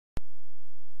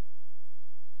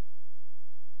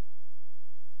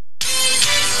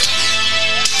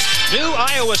New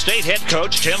Iowa State head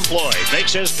coach Tim Floyd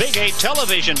makes his Big 8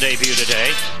 television debut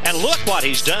today, and look what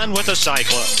he's done with the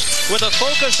Cyclones. With a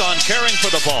focus on caring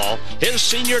for the ball, his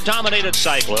senior-dominated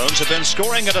Cyclones have been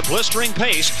scoring at a blistering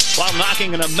pace while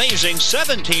knocking an amazing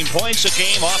 17 points a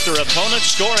game off their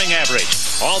opponent's scoring average.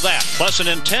 All that, plus an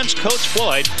intense Coach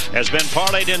Floyd, has been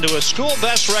parlayed into a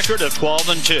school-best record of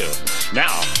 12-2.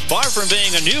 Now, far from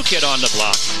being a new kid on the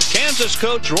block, Kansas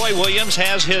coach Roy Williams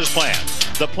has his plan.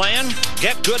 The plan?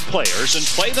 Get good players and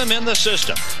play them in the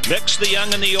system. Mix the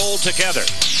young and the old together.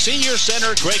 Senior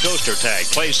center Greg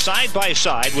Ostertag plays side by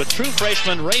side with true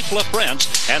freshman Rafe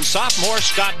LaFrentz and sophomore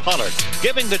Scott Pollard,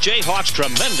 giving the Jayhawks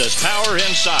tremendous power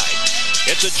inside.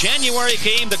 It's a January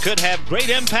game that could have great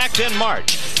impact in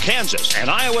March. Kansas and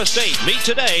Iowa State meet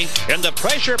today in the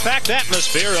pressure-packed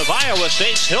atmosphere of Iowa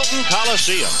State's Hilton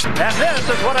Coliseum. And this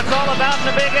is what it's all about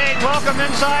in the Big 8. Welcome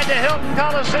inside the Hilton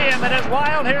Coliseum. It is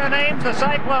wild here in Ames. The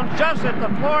Cyclones just hit the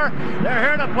floor. They're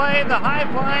here to play the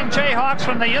high-flying Jayhawks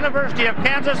from the University of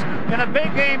Kansas in a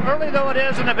big game, early though it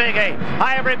is in the Big 8.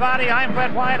 Hi, everybody. I'm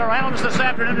Fred White. Our analyst this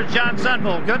afternoon is John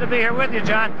Sundvall. Good to be here with you,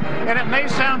 John. And it may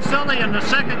sound silly in the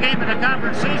second game of the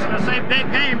conference season to say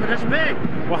big game, but it's big.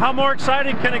 Well, how more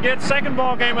exciting can it get? Second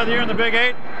ball game of the year in the Big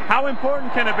 8. How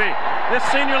important can it be? This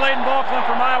senior-laden ball club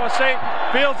from Iowa State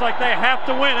feels like they have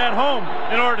to win at home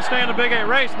in order to stay in the Big 8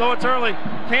 race, though it's early.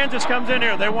 Kansas comes in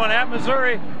here. They won at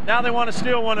Missouri. Now they want to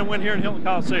steal one and win here in Hilton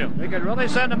Coliseum. They could really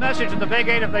send a message in the Big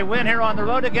 8 if they win here on the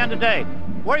road again today.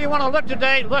 Where you want to look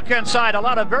today, look inside. A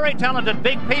lot of very talented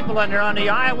big people in there on the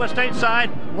Iowa State side.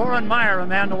 Loren Meyer, a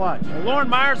man to watch. Well, Loren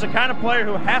Meyer is the kind of player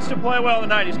who has to play well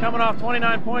tonight. He's coming off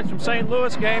 29 points from St.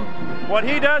 Louis game. What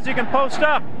he does, he can post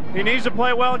up. He needs to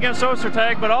play well against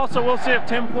Ostertag, but also we'll see if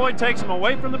Tim Floyd takes him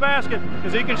away from the basket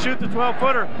because he can shoot the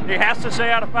 12-footer. He has to stay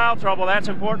out of foul trouble. That's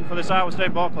important for this Iowa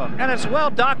State ball club. And it's well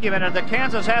documented that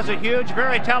Kansas has a huge,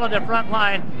 very talented front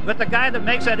line, but the guy that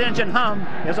makes that engine hum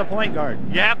is a point guard.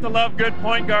 You have to love good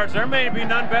point guards. There may be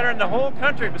none better in the whole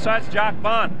country besides Jock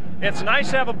Bond. It's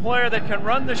nice to have a player that can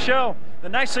run the show. The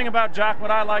nice thing about Jock,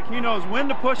 what I like, he knows when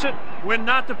to push it, when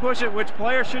not to push it, which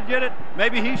player should get it,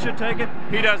 maybe he should take it.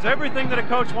 He does everything that a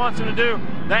coach wants him to do.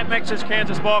 That makes his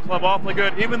Kansas ball club awfully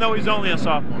good, even though he's only a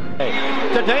sophomore.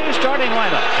 Today's starting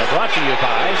lineup is brought to you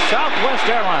by Southwest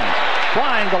Airlines.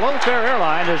 Flying the low-fare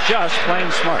airline is just plain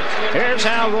smart. Here's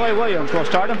how Roy Williams will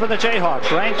start him for the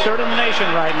Jayhawks, ranked third in the nation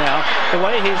right now. The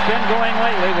way he's been going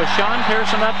lately with Sean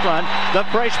Pearson up front, the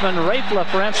freshman Rafe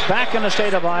LaFrentz back in the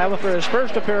state of Iowa for his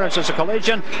first appearance as a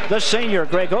collegian, the senior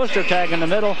Greg Ostertag in the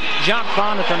middle, Jock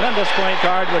Bond, a tremendous point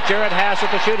guard with Jared Hass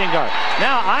at the shooting guard.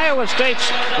 Now, Iowa State's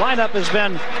lineup has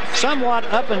been somewhat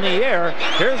up in the air.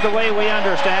 Here's the way we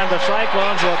understand the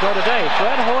Cyclones will go today.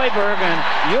 Fred Hoiberg and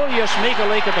Julius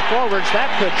Mikulik at the forwards.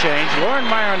 That could change. Loren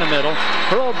Meyer in the middle.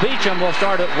 Pearl Beecham will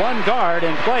start at one guard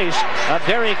in place of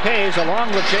Derek Hayes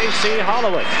along with J.C.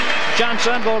 Holloway. John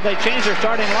Sundvall, they changed their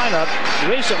starting lineup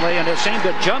recently, and it seemed to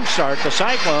jumpstart the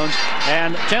Cyclones,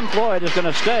 and Tim Floyd is going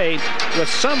to stay with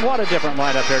somewhat a different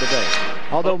lineup here today,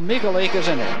 although Mikulik is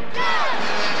in there.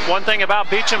 One thing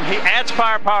about Beecham, he adds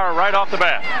firepower right off the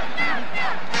bat.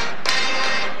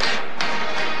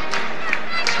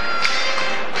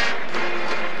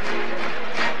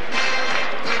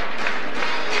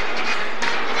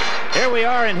 Here we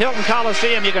are in Hilton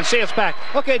Coliseum. You can see it's packed.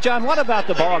 Okay, John, what about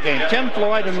the ball game? Tim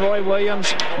Floyd and Roy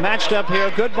Williams matched up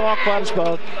here. Good ball clubs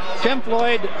both. Tim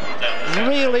Floyd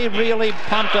really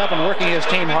pumped up and working his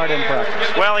team hard in practice.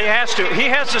 Well, he has to. He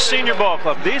has the senior ball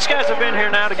club. These guys have been here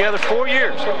now together 4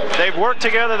 years. They've worked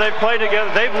together. They've played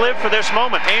together. They've lived for this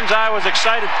moment. Ames, Iowa's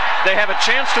excited. They have a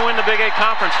chance to win the Big 8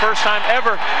 Conference. First time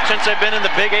ever since they've been in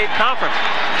the Big 8 Conference.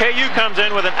 KU comes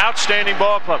in with an outstanding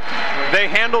ball club. They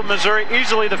handled Missouri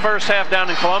easily the first half down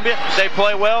in Columbia. They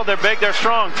play well. They're big. They're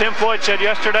strong. Tim Floyd said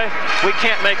yesterday, we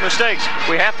can't make mistakes.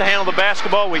 We have to handle the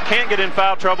basketball. We can't get in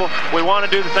foul trouble. We want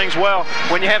to do the things well.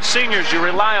 When you have seniors, you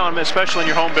rely on them, especially in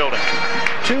your home building.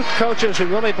 Two coaches who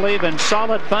really believe in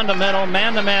solid, fundamental,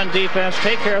 man-to-man defense,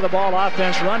 take care of the ball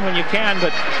offense, run when you can,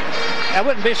 but I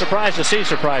wouldn't be surprised to see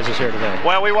surprises here today.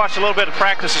 Well, we watched a little bit of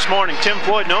practice this morning. Tim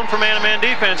Floyd, known for man-to-man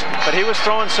defense, but he was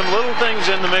throwing some little things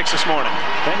in the mix this morning.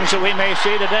 Things that we may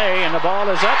see today, and the ball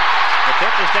is up. The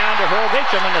tip is down to Pearl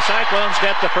Beecham, and the Cyclones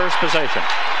get the first possession.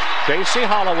 J.C.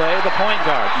 Holloway, the point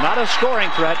guard, not a scoring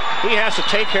threat. He has to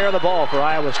take care of the ball for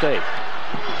Iowa State.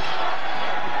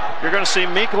 You're going to see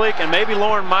Mikulik and maybe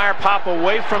Loren Meyer pop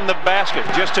away from the basket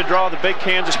just to draw the big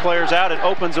Kansas players out. It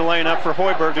opens the lane up for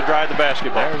Hoiberg to drive the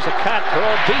basketball. There's the cut.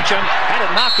 Pearl Beecham had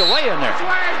it knocked away in there.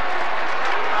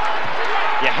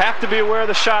 You have to be aware of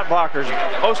the shot blockers.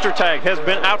 Ostertag has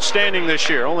been outstanding this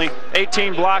year, only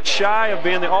 18 blocks shy of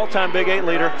being the all-time Big 8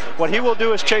 leader. What he will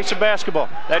do is chase a basketball.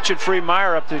 That should free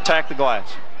Meyer up to attack the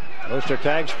glass.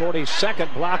 Ostertag's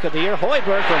 42nd block of the year.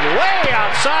 Hoiberg from way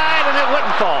outside, and it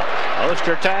wouldn't fall.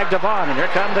 Ostertag to Vaughn, and here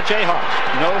come the Jayhawks.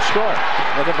 No score.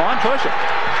 Look at Vaughn push it.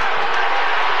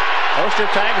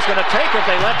 Ostertag is going to take it.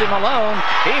 They left him alone.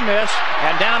 He missed,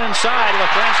 and down inside,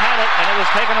 LaFrance had it, and it was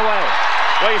taken away.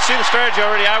 Well, you see the strategy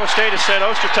already. Iowa State has said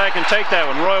Ostertag can take that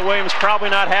one. Roy Williams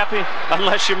probably not happy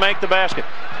unless you make the basket.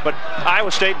 But Iowa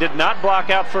State did not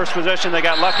block out first possession. They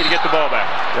got lucky to get the ball back.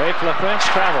 Rafe LaFrance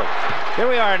traveled. Here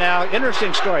we are now.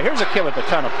 Interesting story. Here's a kid with a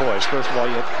ton of poise. First of all,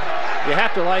 you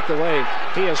have to like the way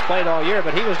he has played all year,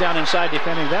 but he was down inside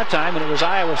defending that time, and it was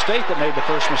Iowa State that made the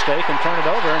first mistake and turned it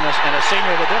over, and a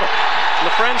senior that did it.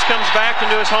 LaFrance comes back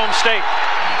into his home state.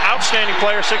 Outstanding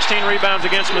player, 16 rebounds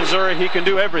against Missouri. He can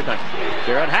do everything.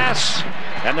 Jared Haas,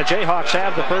 and the Jayhawks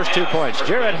have the first 2 points.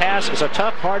 Jared Haas is a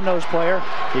tough, hard-nosed player.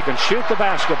 He can shoot the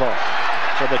basketball.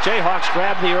 So the Jayhawks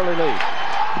grab the early lead.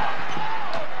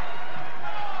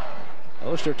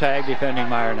 Ostertag defending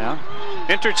Meyer now.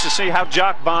 Interested to see how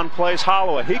Jock Vaughn plays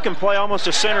Holloway. He can play almost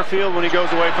a center field when he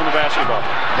goes away from the basketball.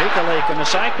 Mikulik and the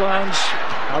Cyclones,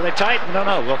 are they tight? No.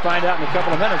 We'll find out in a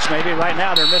couple of minutes maybe. Right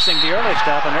now they're missing the early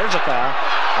stuff, and there's a foul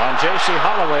on J.C.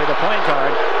 Holloway, the point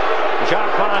guard.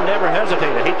 Jock Vaughn never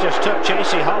hesitated. He just took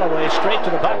J.C. Holloway straight to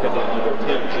the bucket.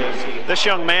 This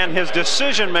young man, his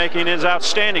decision-making is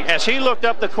outstanding. As he looked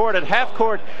up the court at half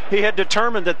court, he had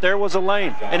determined that there was a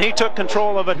lane, and he took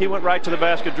control of it. He went right to the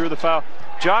basket, drew the foul.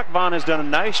 Jock Vaughn has done a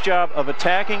nice job of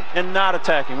attacking and not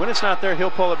attacking. When it's not there,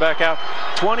 he'll pull it back out.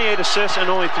 28 assists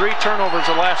and only 3 turnovers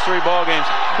the last 3 ball games.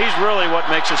 He's really what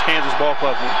makes this Kansas ball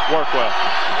club work well.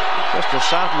 Just a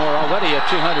sophomore already at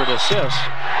 200 assists.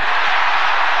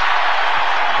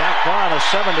 Jock Vaughn, a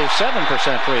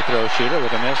 77% free throw shooter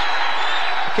with a miss.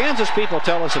 Kansas people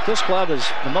tell us that this club is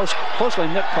the most closely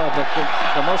knit club,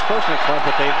 the most close-knit club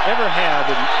that they've ever had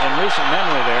in recent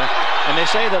memory there. And they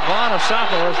say that Vaughn, a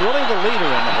sophomore, is really the leader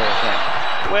in the whole thing.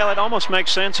 Well, it almost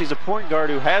makes sense. He's a point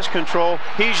guard who has control.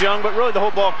 He's young, but really the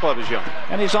whole ball club is young.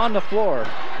 And he's on the floor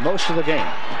most of the game.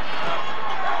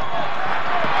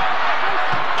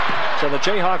 So the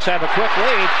Jayhawks have a quick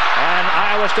lead, and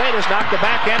Iowa State has knocked the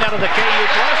back end out of the KU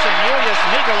plus, and Julius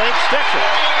Mikulik sticks it.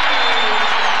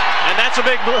 And that's a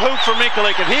big hoop for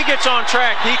Mikulik. If he gets on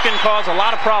track, he can cause a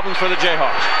lot of problems for the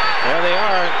Jayhawks. There they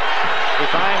are,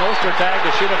 defying Ostertag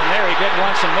to shoot it from there. He did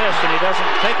once and missed, and he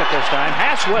doesn't take it this time.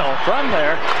 Haas will from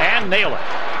there and nail it.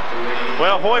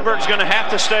 Well, Hoiberg's going to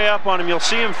have to stay up on him. You'll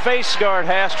see him face guard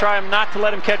Haas, try him not to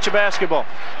let him catch a basketball.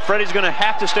 Freddie's going to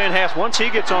have to stay in Haas. Once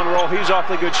he gets on a roll, he's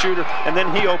awfully good shooter, and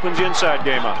then he opens the inside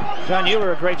game up. John, you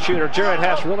were a great shooter. Jared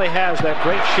Haas really has that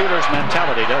great shooter's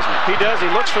mentality, doesn't he? He does.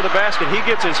 He looks for the basket. He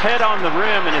gets his head on the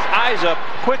rim and his eyes up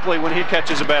quickly when he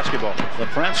catches a basketball.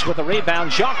 LaFrance with a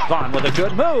rebound. Jock Vaughn with a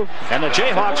good move. And the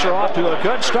Jayhawks are off to a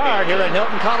good start here at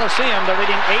Hilton Coliseum. They're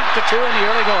leading 8-2 in the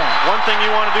early going. One thing you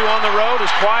want to do on the road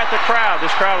is quiet the crowd.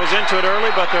 This crowd was into it early,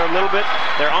 but they're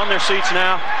on their seats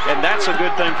now, and that's a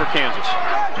good thing for Kansas.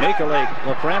 Mikulik,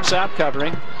 LaFrance out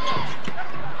covering.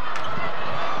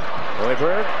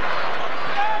 Hoiberg.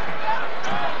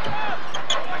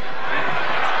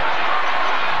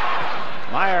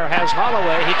 Meyer has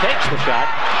Holloway. He takes the shot.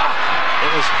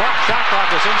 It was shot clock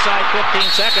was inside 15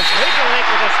 seconds. Mikulik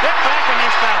with a step back, and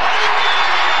he's fouled.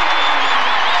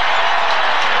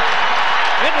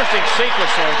 Interesting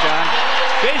sequence there, John.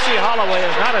 J.C. Holloway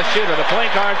is not a shooter, the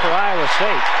point guard for Iowa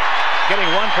State. Getting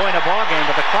 1 point a ball game,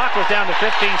 but the clock was down to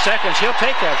 15 seconds. He'll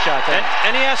take that shot then.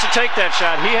 And he has to take that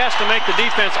shot. He has to make the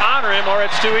defense honor him, or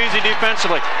it's too easy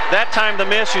defensively. That time the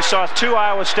miss, you saw 2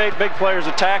 Iowa State big players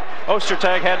attack.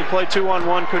 Ostertag had to play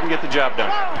 2-on-1, couldn't get the job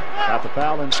done. Got the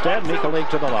foul instead. Mikulik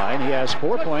to the line. He has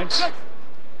 4 points.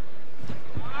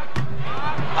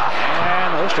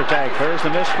 And Ostertag clears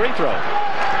the missed free throw.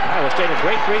 Iowa State, a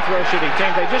great free throw shooting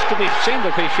team. They just seem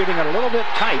to be shooting it a little bit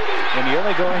tight in the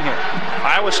early going here.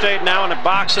 Iowa State now in a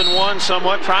box and 1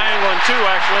 somewhat. Triangle and 2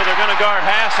 actually. They're going to guard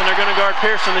Haas and they're going to guard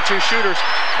Pearson, the 2 shooters.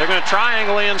 They're going to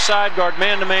triangle inside, guard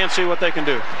man-to-man, see what they can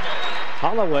do.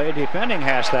 Holloway defending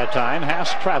Haas that time.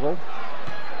 Haas traveled.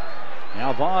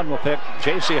 Now Vaughn will pick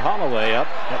J.C. Holloway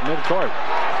up at midcourt.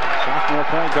 Sophomore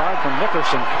point guard from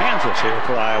Nickerson, Kansas here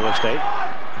for Iowa State.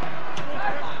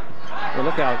 Well,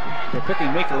 look out, they're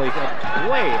picking Mikulik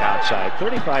way outside,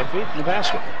 35 feet from the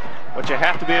basket. What you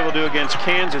have to be able to do against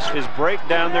Kansas is break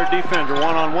down their defender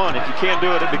one-on-one. If you can't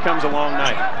do it, it becomes a long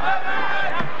night.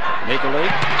 Mikulik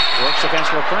works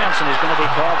against LaFrance, and he's going to be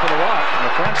called for the walk.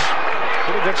 LaFrance,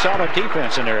 pretty good solid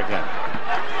defense in there again.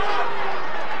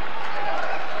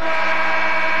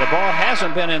 ball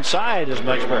hasn't been inside as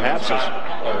much perhaps as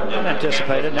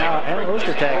anticipated. Now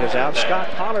Ostertag is out. Scott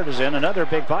Pollard is in, another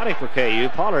big body for KU.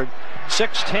 Pollard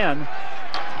 6'10",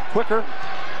 quicker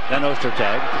than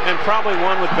Ostertag. And probably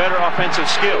one with better offensive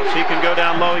skills. He can go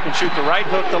down low, he can shoot the right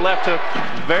hook, the left hook.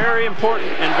 Very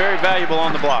important and very valuable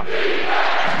on the block.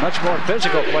 Much more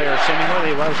physical player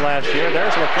seemingly he was last year.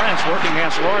 There's LaFrance working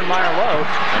against Lauren Meyer-Lowe,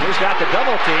 and he's got the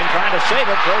double team trying to save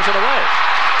it, throws it away.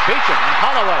 Beecham and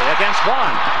Holloway against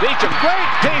Vaughn. Beecham, great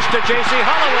piece to J.C.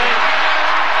 Holloway.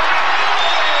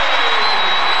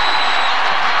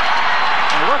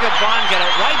 And look at Vaughn get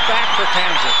it right back for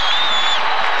Kansas.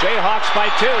 Jayhawks by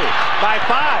 2, by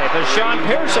 5, as Sean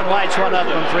Pearson lights one up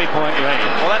from three-point range.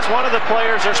 Well, that's one of the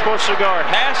players they're supposed to guard.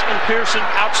 Haas and Pearson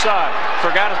outside.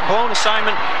 Forgot a blown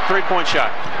assignment, three-point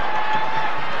shot.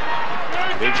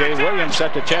 B.J. Williams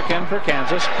set to check in for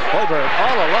Kansas. Hoiberg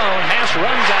all alone. Haas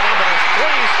runs at him, but it's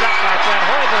three struck by Fred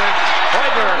Hoiberg.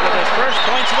 Hoiberg with his first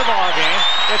points of the ballgame.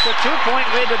 It's a 2-point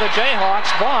lead to the Jayhawks.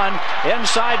 Vaughn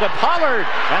inside to Pollard,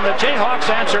 and the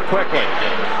Jayhawks answer quickly.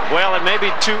 Well, it may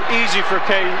be too easy for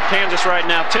Kansas right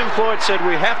now. Tim Floyd said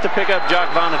we have to pick up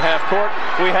Jock Vaughn at half court.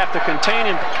 We have to contain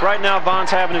him. Right now, Vaughn's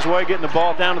having his way, getting the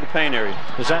ball down to the paint area.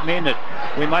 Does that mean that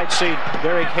we might see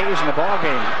Derek Hayes in the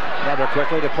ballgame rather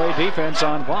quickly to play defense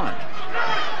on Vaughn?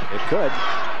 It could.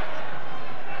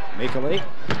 Mikalik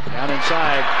down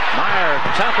inside. Meyer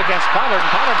tough against Pollard,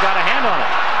 and Pollard got a hand on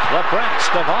it.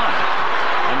 LaFrance to Vaughn.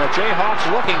 And the Jayhawks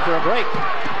looking for a break.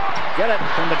 Get it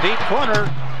from the deep corner.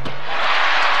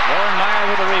 Lauren Meyer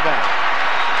with a rebound.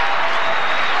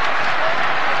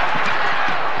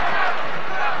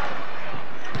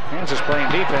 Kansas playing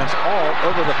defense all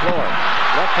over the floor.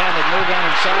 Left-handed move down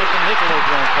inside from Mikalik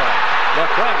won't fall.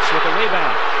 LaFrance with the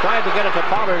rebound. Tried to get it to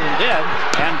Pollard and did.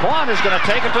 And Vaughn is going to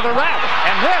take it to the rack.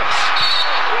 And this.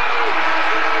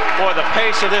 Boy, the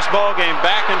pace of this ball game,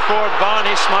 back and forth. Vaughn,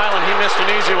 he's smiling. He missed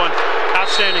an easy one.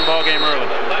 Outstanding ball game early.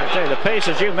 I tell you, the pace,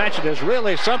 as you mentioned, is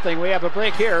really something. We have a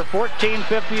break here.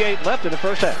 14:58 left in the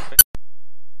first half.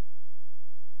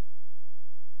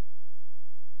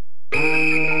 By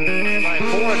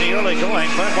 4 in the early going.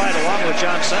 Clint White along with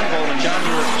John Sunvold. And John,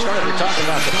 you were starting to talk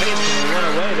about the pace when we went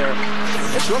away there.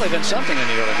 It's really been something in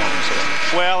the early moments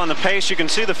here. Well, and the pace, you can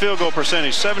see the field goal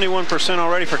percentage, 71%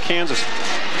 already for Kansas.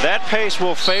 That pace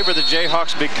will favor the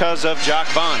Jayhawks because of Jock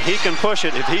Vaughn. He can push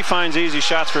it. If he finds easy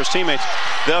shots for his teammates,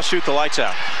 they'll shoot the lights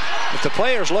out. If the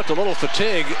players looked a little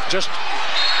fatigued, just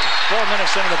 4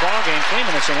 minutes into the ballgame, 3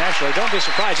 minutes in actually, don't be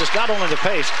surprised. It's not only the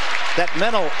pace. That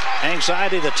mental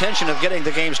anxiety, the tension of getting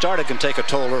the game started can take a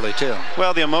toll early too.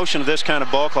 Well, the emotion of this kind of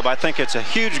ball club, I think it's a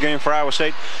huge game for Iowa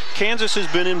State. Kansas has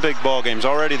been in big ball games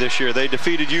already this year. They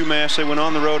defeated UMass. They went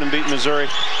on the road and beat Missouri.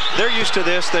 They're used to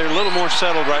this. They're a little more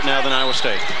settled right now than Iowa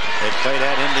State. They played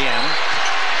at Indiana.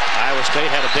 Iowa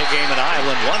State had a big game at Iowa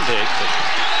and won big.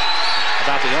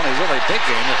 About the only really big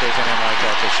game that they've been in like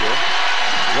that this year.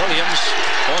 Williams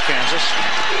for Kansas.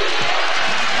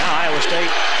 Now Iowa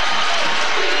State.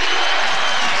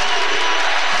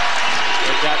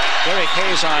 They've got Derek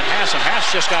Hayes on Haas, and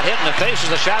Haas just got hit in the face as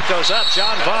the shot goes up.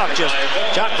 Jock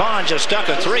Vaughn just stuck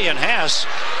a three, and Haas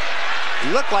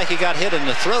looked like he got hit in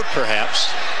the throat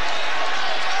perhaps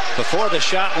before the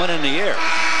shot went in the air.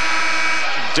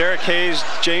 Derek Hayes,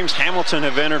 James Hamilton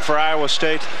have entered for Iowa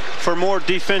State for more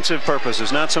defensive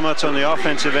purposes, not so much on the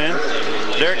offensive end.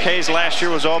 Derek Hayes last year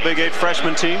was all Big 8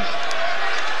 freshman team.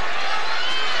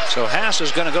 So Haas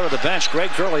is going to go to the bench. Greg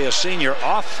Curley, a senior,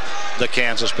 off the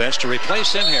Kansas bench to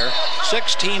replace him here.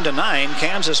 16-9,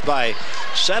 Kansas by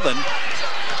 7.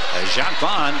 As Jock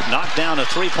Vaughn knocked down a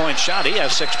three-point shot. He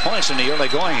has 6 points in the early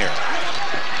going here.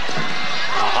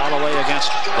 Holloway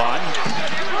against Vaughn.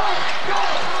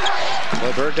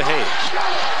 Hoiberg to Hayes.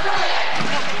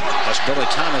 That's Billy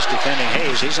Thomas defending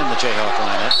Hayes. He's in the Jayhawk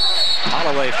lineup.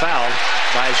 Holloway fouled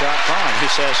by Jock Vaughn. He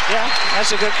says, yeah,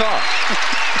 that's a good call.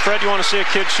 Fred, you want to see a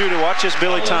kid shoot it? Watch this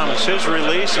Billy Thomas. His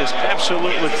release is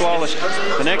absolutely flawless.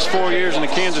 The next 4 years in the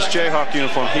Kansas Jayhawk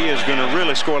uniform, he is going to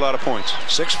really score a lot of points.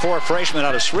 6'4" freshman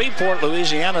out of Shreveport,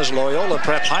 Louisiana's Loyola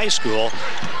Prep High School.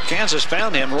 Kansas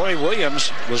found him. Roy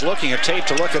Williams was looking at tape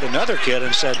to look at another kid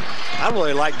and said, I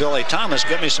really like Billy Thomas.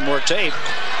 Get me some more tape.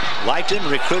 Liked him,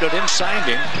 recruited him, signed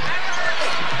him.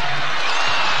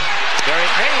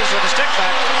 Derek Hayes with a stick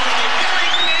back.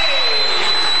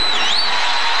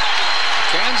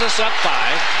 Kansas up 5.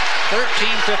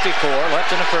 13:54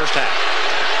 left in the first half.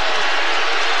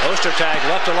 Ostertag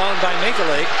left alone by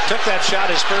Mikalik. Took that shot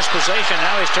his first possession.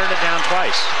 Now he's turned it down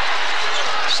twice.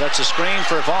 Sets a screen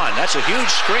for Vaughn. That's a huge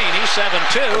screen. He's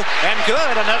 7-2 and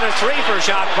good. Another 3 for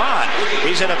Jacques Vaughn.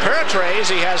 He's in a pair of trays.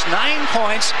 He has 9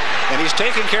 points and he's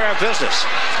taking care of business.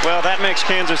 Well, that makes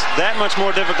Kansas that much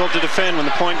more difficult to defend when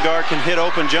the point guard can hit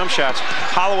open jump shots.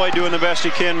 Holloway doing the best he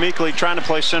can. Meekly trying to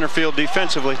play center field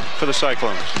defensively for the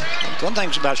Cyclones. One thing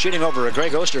about shooting over a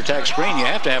Greg Ostertag screen, you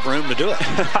have to have room to do it.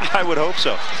 I would hope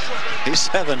so. He's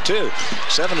 7-2.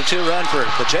 7-2 run for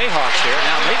the Jayhawks here.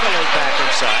 Now Meekly back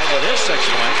inside with his 6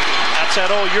 points. That's that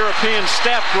old European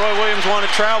step Roy Williams wanted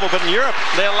to travel, but in Europe,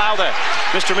 they allow that.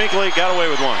 Mr. Meekly got away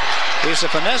with one. He's a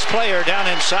finesse player down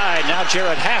inside. Now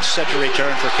Jared Haas set to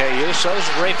return for KU. So's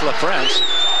Rafe LaFrance.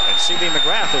 And C.B.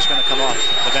 McGrath is going to come off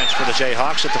the bench for the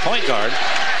Jayhawks at the point guard.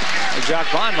 And Jacques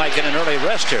Vaughn might get an early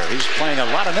rest here. He's playing a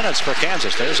lot of minutes for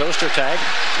Kansas. There's Ostertag.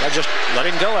 They'll just let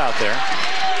him go out there.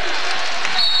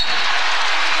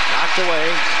 Knocked away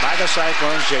by the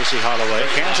Cyclones, J.C. Holloway.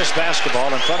 Kansas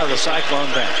basketball in front of the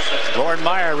Cyclone bench. Lauren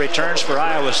Meyer returns for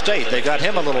Iowa State. They got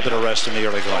him a little bit of rest in the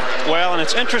early going. Well, and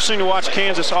it's interesting to watch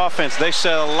Kansas offense. They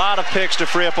set a lot of picks to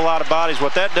free up a lot of bodies.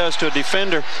 What that does to a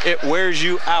defender, it wears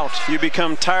you out. You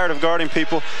become tired of guarding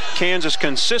people. Kansas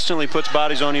consistently puts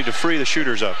bodies on you to free the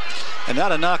shooters up. And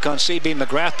not a knock on C.B.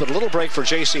 McGrath, but a little break for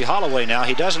J.C. Holloway now.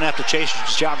 He doesn't have to chase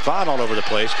Jacques Vaughn all over the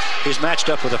place. He's matched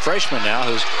up with a freshman now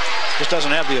who just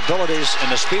doesn't have the abilities and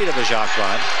the speed of a Jacques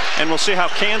Vaughn. And we'll see how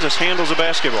Kansas handles the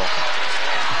basketball.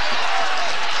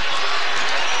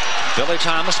 Billy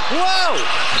Thomas. Whoa!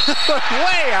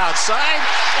 Way outside.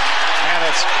 And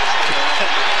it's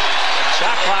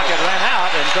shot clock had ran out,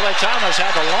 and Billy Thomas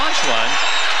had to launch one.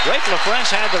 Rafe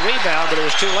LaFrance had the rebound, but it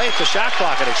was too late. The shot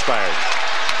clock had expired.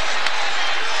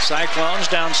 Cyclones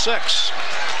down 6.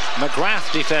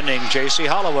 McGrath defending J.C.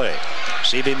 Holloway.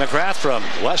 C.B. McGrath from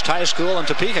West High School in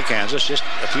Topeka, Kansas, just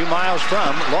a few miles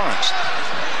from Lawrence.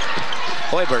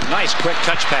 Hoiberg, nice quick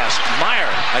touch pass. Meyer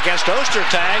against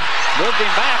Ostertag, moved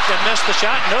him back and missed the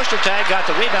shot, and Ostertag got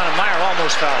the rebound, and Meyer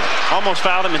almost fouled him. Almost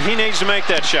fouled him, and he needs to make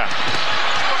that shot.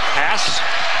 Pass,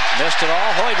 missed it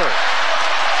all. Hoiberg.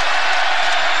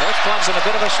 Both clubs in a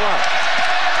bit of a slump.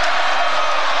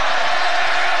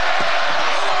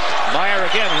 Meyer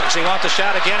again. Does he want the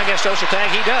shot again against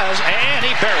Ostertag? He does, and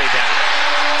he buried that.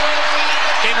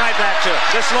 Came right back to it.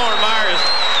 This Lauren Meyer is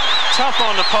tough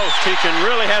on the post. He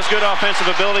really has good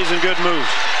offensive abilities and good moves.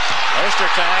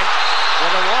 Ostertag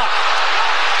with a walk.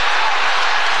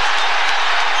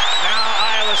 Now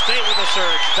Iowa State with a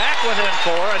surge. Back within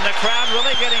 4, and the crowd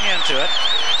really getting into it.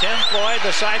 Tim Floyd,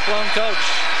 the Cyclone coach,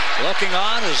 looking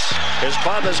on as his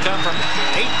club has come from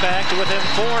 8 back to within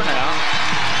 4 now.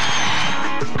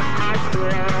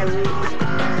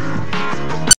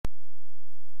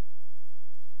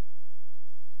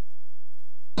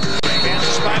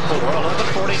 Kansas by 4,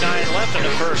 11:49 left in the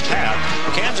first half.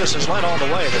 Kansas has led all the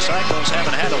way. The Cyclones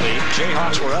haven't had a lead.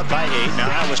 Jayhawks were up by 8. Now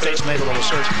Iowa State's made a little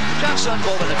surge. John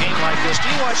Sunbolt, in a game like this, do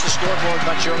you watch the scoreboard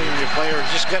much earlier in your play, or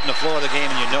just get in the flow of the game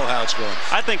and you know how it's going?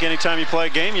 I think anytime you play a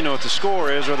game, you know what the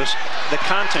score is or the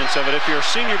contents of it. If you're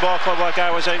a senior ball club like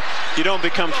Iowa State, you don't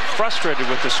become frustrated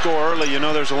with the score early. You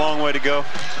know there's a long way to go.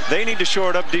 They need to shore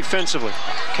it up defensively.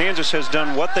 Kansas has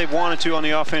done what they've wanted to on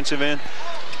the offensive end.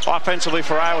 Offensively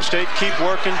for Iowa State, keep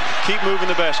working, keep moving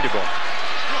the basketball.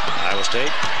 Iowa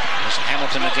State has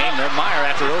Hamilton in the game there. Meyer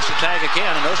after Ostertag again,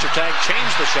 and Ostertag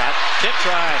changed the shot. Tip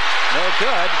try, no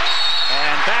good.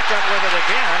 And back up with it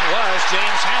again was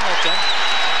James Hamilton.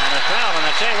 And a foul, and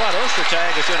I tell you what,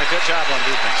 Ostertag is doing a good job on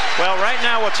defense. Well, right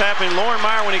now what's happening, Lauren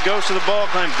Meyer, when he goes to the ball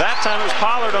claim, that time it was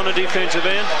Pollard on the defensive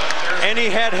end, and he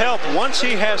had help. Once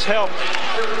he has help,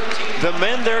 the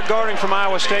men they're guarding from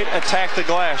Iowa State attack the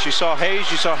glass. You saw Hayes,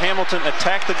 you saw Hamilton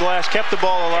attack the glass, kept the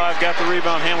ball alive, got the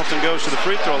rebound. Hamilton goes to the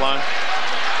free throw line.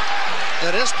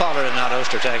 That is Pollard and not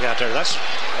Ostertag out there. That's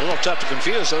a little tough to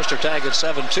confuse. Ostertag at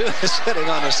 7-2 is sitting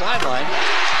on the sideline.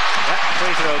 That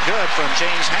free throw good from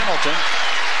James Hamilton.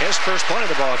 His first point of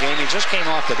the ball game. He just came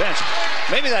off the bench.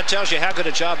 Maybe that tells you how good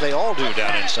a job they all do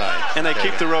down inside. And they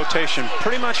keep the rotation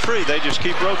pretty much free. They just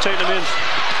keep rotating them in.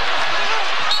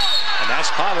 And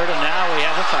that's Pollard, and now we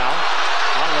have a foul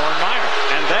on Lauren Meyer.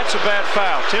 And that's a bad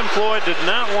foul. Tim Floyd did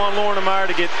not want Lauren Meyer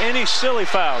to get any silly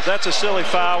fouls. That's a silly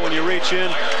foul when you reach in.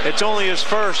 It's only his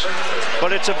first, but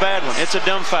it's a bad one. It's a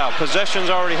dumb foul. Possession's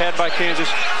already had by Kansas.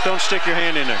 Don't stick your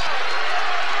hand in there.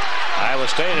 Iowa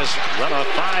State has run off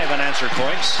 5 unanswered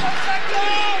points.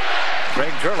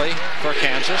 Greg Gurley for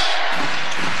Kansas.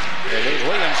 They leave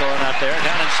Williams on out there.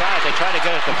 Down inside, they try to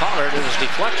get it to Pollard. It was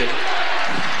deflected.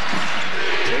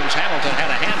 James Hamilton had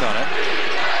a hand on it.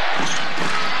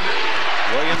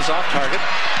 Williams off target.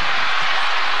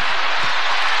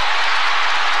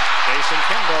 Jason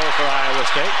Kimbrough for Iowa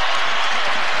State.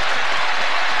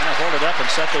 it up and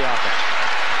set the offense.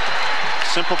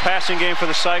 Simple passing game for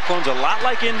the Cyclones, a lot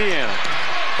like Indiana.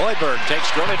 Hoiberg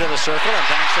takes Gurley to the circle and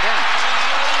banks it in.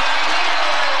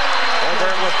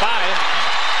 Hoiberg with 5.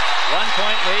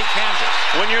 1-point lead, Kansas.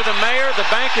 When you're the mayor, the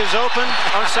bank is open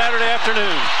on Saturday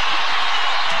afternoon.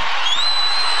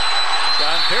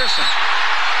 John Pearson.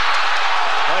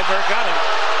 Hoiberg got him.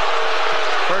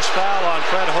 First foul on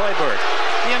Fred Hoiberg.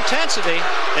 The intensity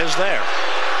is there.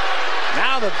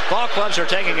 Now the ball clubs are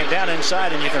taking it down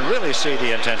inside, and you can really see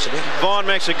the intensity. Vaughn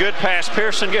makes a good pass.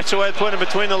 Pearson gets away, putting it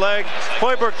between the leg.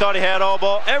 Hoiberg thought he had all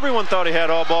ball. Everyone thought he had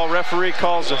all ball. Referee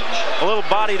calls a little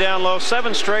body down low.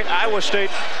 7 straight Iowa State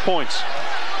points.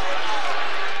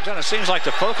 John, it seems like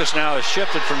the focus now has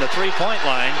shifted from the three-point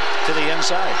line to the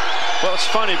inside. Well, it's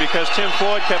funny because Tim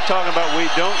Floyd kept talking about we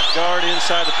don't guard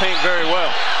inside the paint very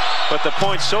well. But the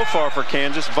points so far for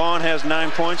Kansas, Vaughn has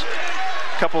 9 points.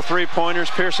 Couple three-pointers.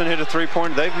 Pearson hit a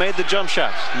three-pointer. They've made the jump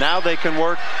shots. Now they can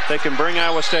work. They can bring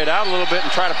Iowa State out a little bit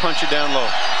and try to punch it down low.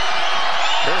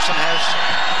 Pearson has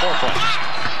 4 points.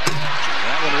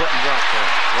 That one wouldn't drop there.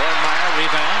 Roy Meyer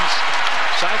rebounds.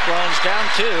 Cyclones down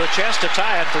 2. A chance to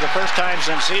tie it for the first time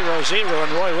since 0-0.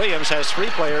 And Roy Williams has 3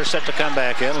 players set to come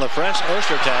back in. LaFrentz,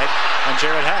 Ostertag, and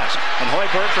Jared Haas. And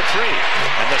Hoiberg for 3.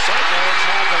 And the Cyclones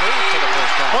have the lead for the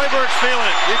first time. Hoiberg's feeling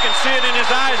it. You can see it in his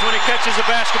eyes when he catches the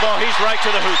basketball. He's right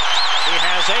to the hoop. He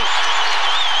has 8.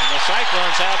 And the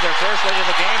Cyclones have their first lead of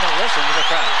the game, and listen to the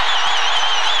crowd.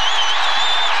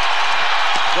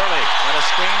 Gurley got a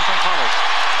screen from Pollard.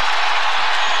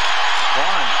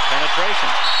 Vaughn, penetration.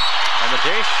 And the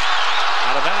dish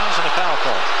out of bounds and a foul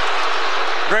call.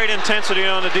 Great intensity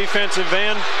on the defensive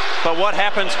end, but what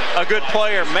happens? A good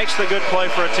player makes the good play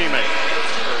for a teammate.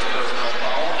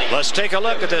 Let's take a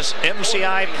look at this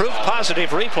MCI proof positive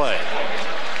replay.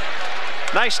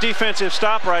 Nice defensive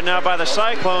stop right now by the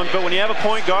Cyclones, but when you have a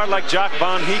point guard like Jock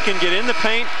Vaughn, he can get in the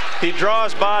paint. He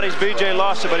draws bodies. BJ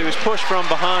lost it, but he was pushed from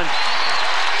behind.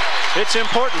 It's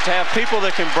important to have people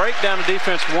that can break down the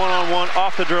defense one-on-one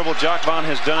off the dribble. Jock Vaughn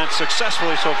has done it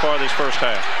successfully so far this first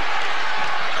half.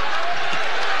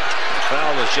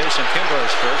 Foul was Jason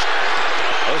Kimbrough's first.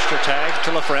 Ostertag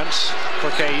to LaFrentz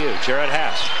for KU. Jared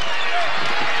Haas.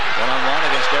 One-on-one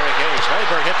against Derek Hayes.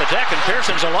 Hoiberg hit the deck, and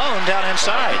Pearson's alone down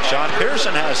inside. Sean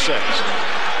Pearson has 6.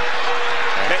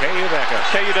 And KU back up.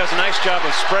 KU does a nice job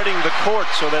of spreading the court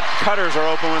so that cutters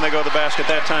are open when they go to the basket.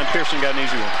 That time, Pearson got an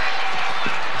easy one.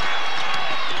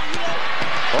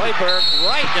 Hoiberg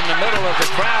right in the middle of the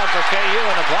crowd for KU,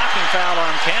 and a blocking foul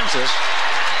on Kansas.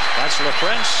 That's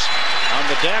LaFrentz on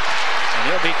the deck, and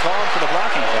he'll be called for the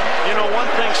blocking foul. You know, one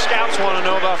thing scouts want to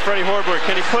know about Freddie Hoiberg,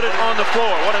 can he put it on the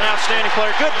floor? What an outstanding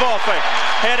player. Good ball fake.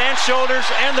 Head and shoulders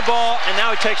and the ball, and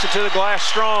now he takes it to the glass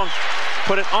strong.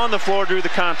 Put it on the floor, drew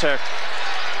the contact.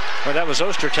 Well, that was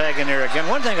Ostertag in there again.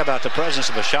 One thing about the presence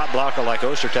of a shot blocker like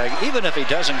Ostertag, even if he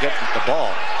doesn't get the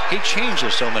ball, he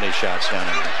changes so many shots down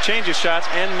in there. Changes shots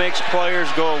and makes players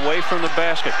go away from the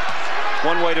basket.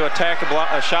 One way to attack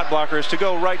a shot blocker is to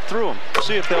go right through them.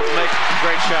 See if they'll make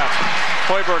great shots.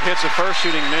 Hoiberg hits the first,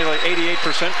 shooting nearly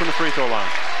 88% from the free throw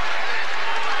line.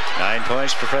 9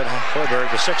 points for Fred Hoiberg,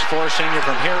 the 6'4" senior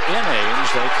from here in Ames.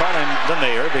 They call him the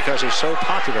mayor because he's so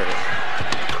popular here.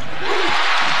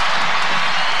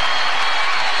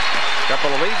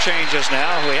 Couple of lead changes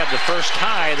now. We had the first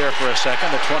tie there for a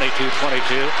second, the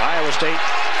 22-22. Iowa State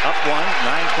up 1,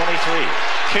 9:23.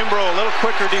 Kimbrough a little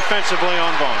quicker defensively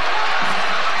on Vaughn.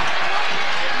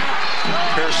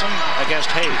 Pearson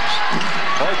against Hayes.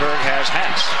 Hoiberg has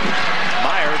Haas.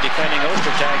 Meyer defending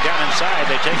Ostertag down inside.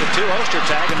 They take it to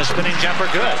Ostertag, and the spinning jumper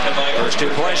good. First 2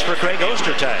 points for Craig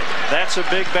Ostertag. That's a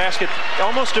big basket.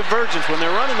 Almost divergence. When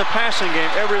they're running the passing game,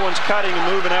 everyone's cutting and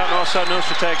moving out, and all of a sudden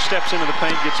Ostertag steps into the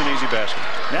paint, gets an easy basket.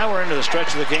 Now we're into the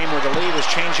stretch of the game where the lead is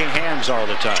changing hands all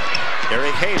the time.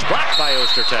 Derek Hayes blocked by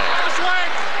Ostertag.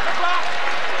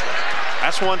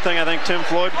 That's one thing I think Tim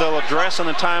Floyd will address on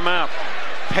the timeout.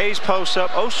 Hayes posts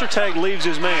up. Ostertag leaves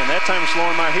his man. That time it's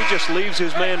Lauren Meyer. He just leaves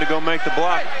his man to go make the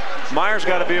block. Meyer's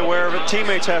got to be aware of it.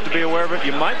 Teammates have to be aware of it.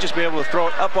 You might just be able to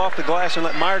throw it up off the glass and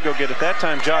let Meyer go get it. That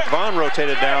time Jock Vaughn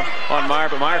rotated down on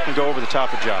Meyer, but Meyer can go over the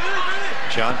top of Jock.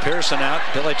 John Pearson out.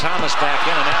 Billy Thomas back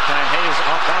in, and that time Hayes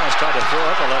off balance tried to throw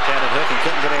up a left-handed hook and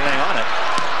couldn't get anything on it.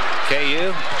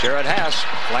 KU, Jared Haas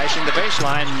flashing the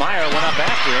baseline. Meyer went up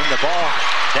after him. The ball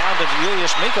down to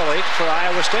Julius Mikulik for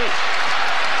Iowa State.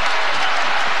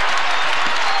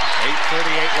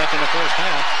 8:38 left in the first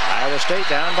half. Iowa State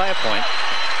down by a point.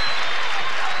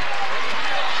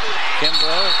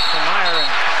 Kimbrough to Meyer,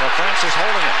 and LaFrentz is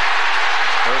holding it.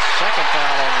 First second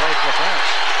foul on Rafe LaFrentz.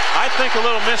 I think a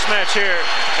little mismatch here,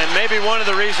 and maybe one of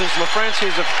the reasons LaFrentz,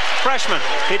 he's a freshman.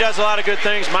 He does a lot of good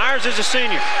things. Myers is a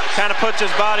senior. Kind of puts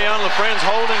his body on. LaFrentz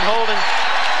holding.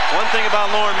 One thing about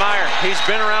Lauren Meyer, he's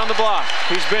been around the block.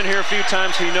 He's been here a few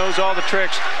times. He knows all the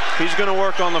tricks. He's going to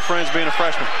work on LaFrentz being a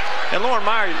freshman. And Lauren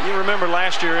Meyer, you remember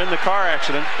last year in the car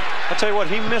accident, I'll tell you what,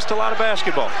 he missed a lot of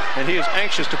basketball, and he is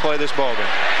anxious to play this ball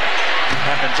game.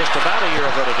 Happened just about a year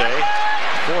ago today.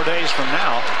 4 days from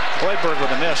now, Hoiberg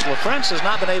with a miss. LaFrentz has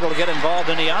not been able to get involved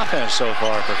in the offense so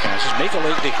far for Kansas.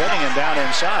 Mikulek defending him down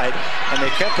inside, and they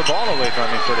kept the ball away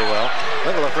from him pretty well.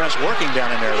 Look at LaFrentz working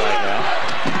down in there right now.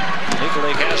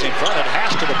 Mikulek has him fronted,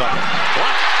 has to the bucket.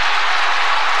 Blocked.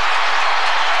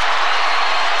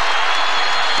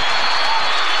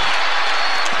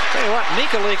 Tell you what,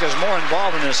 Mikulek is more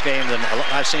involved in this game than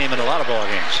I've seen him in a lot of ball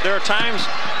games. There are times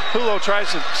Hulo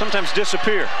tries to sometimes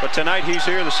disappear, but tonight he's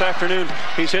here this afternoon.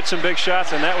 He's hit some big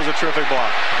shots, and that was a terrific block.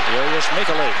 Julius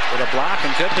Mikulek with a block and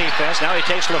good defense. Now he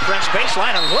takes LaFrentz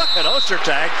baseline, and look at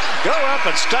Ostertag go up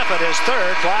and stuff at his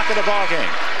third block of the ball game.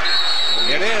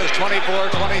 It is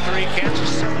 24-23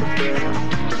 Kansas.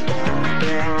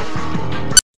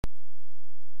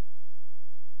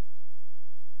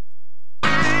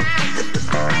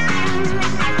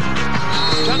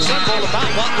 About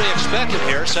what we expected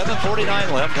here.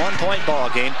 7:49 left, 1-point ball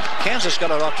game. Kansas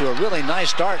got it off to a really nice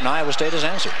start, and Iowa State has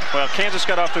answered. Well, Kansas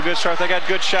got off to a good start. They got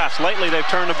good shots. Lately, they've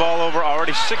turned the ball over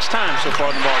already 6 times so far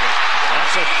in the ball game.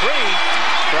 That's a 3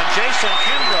 from Jason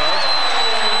Kimbrough.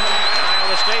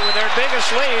 Iowa State with their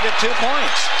biggest lead at 2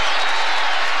 points.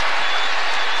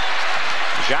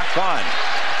 Jacques Vaughn.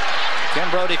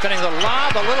 Kimbrough defending the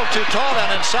lob, a little too tall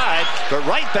down inside, but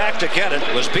right back to get it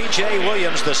was B.J.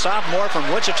 Williams, the sophomore from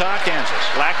Wichita, Kansas.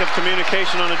 Lack of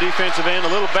communication on the defensive end. A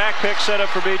little back pick set up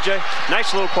for B.J.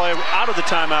 Nice little play out of the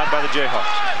timeout by the Jayhawks.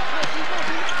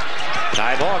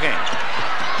 Tie ball game.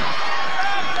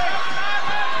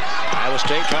 Iowa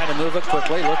State trying to move it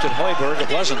quickly. Looked at Hoiberg.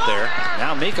 It wasn't there.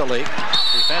 Now Mikulek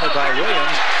defended by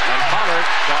Williams, and Pollard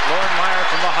got Lauren Meyer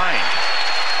from behind.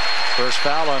 First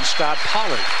foul on Scott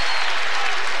Pollard.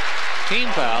 Team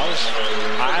fouls.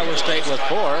 Iowa State with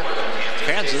 4.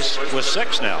 Kansas with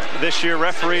 6 now. This year,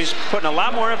 referees putting a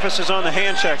lot more emphasis on the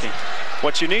hand checking.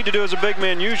 What you need to do as a big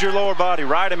man, use your lower body,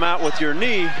 ride him out with your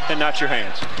knee and not your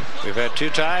hands. We've had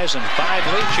 2 ties and 5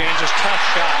 lead changes. Tough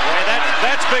shot. Hey,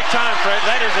 that's big time, Fred.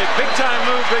 That is a big time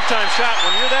move, big time shot.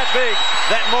 When you're that big,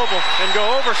 that mobile, and go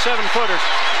over 7-footers,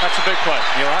 that's a big play.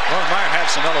 You know, Lauren Meyer had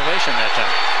some elevation that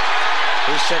time.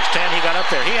 He's 6'10", he got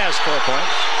up there. He has 4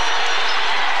 points.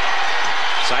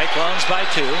 Cyclones by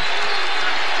 2.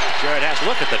 Jared Hass,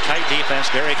 look at the tight defense.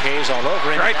 Derek Hayes all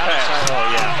over him. Great pass. Oh,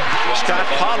 yeah. Scott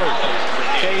Pollard.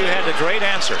 Okay, you had the great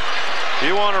answer.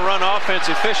 You want to run offense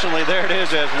efficiently, there it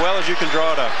is, as well as you can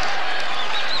draw it up.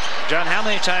 John, how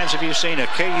many times have you seen a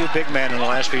KU big man in the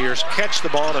last few years catch the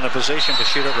ball in a position to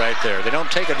shoot it right there? They don't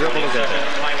take a dribble to get it.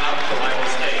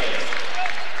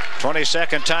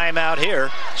 22nd timeout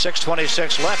here.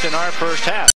 6:26 left in our first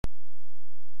half.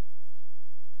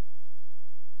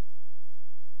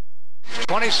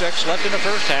 26 left in the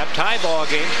first half. Tie ball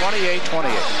game,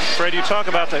 28-28. Fred, you talk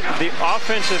about the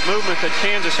offensive movement that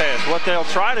Kansas has. What they'll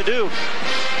try to do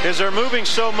is they're moving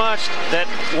so much that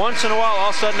once in a while, all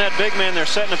of a sudden that big man, they're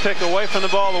setting a pick away from the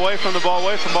ball, away from the ball,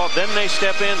 away from the ball. Then they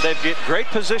step in. They get great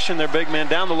position, their big man,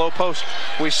 down the low post.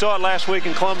 We saw it last week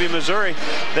in Columbia, Missouri.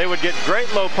 They would get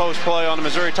great low post play on the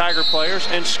Missouri Tiger players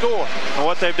and score. And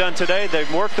what they've done today,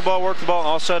 they've worked the ball, and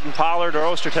all of a sudden Pollard or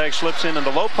Ostertag slips in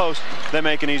the low post. They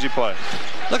make an easy play.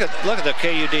 Look at the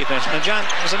KU defense. And John,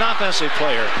 as an offensive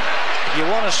player, you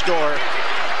want to score.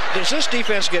 Does this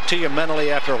defense get to you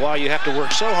mentally after a while? You have to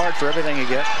work so hard for everything you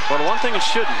get. Well, the one thing it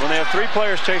shouldn't. When they have 3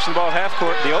 players chasing the ball at half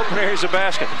court, the open area is a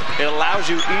basket. It allows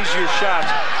you easier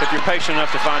shots if you're patient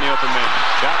enough to find the open man.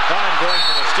 Jacques Vaughn going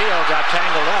for the steal, got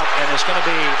tangled up, and it's going to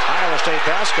be Iowa State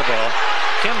basketball.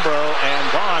 Kimbrough and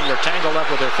Vaughn were tangled up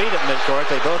with their feet at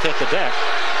midcourt. They both hit the deck.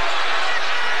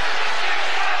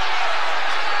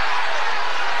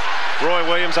 Roy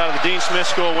Williams out of the Dean Smith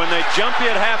School. When they jump you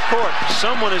at half court,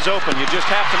 someone is open. You just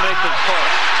have to make the call.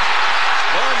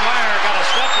 Lauren Meyer got a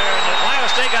step there, and Iowa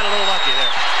State got a little lucky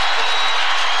there.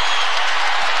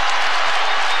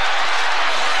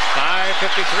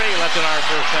 5:53 left in our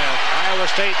first half. Iowa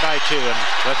State by 2, and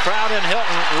the crowd in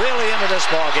Hilton really into this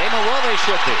ball game, and well, they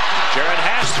should be. Jared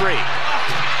Hass 3.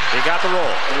 He got the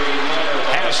roll.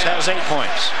 Hass has 8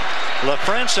 points.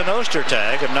 LaFrentz and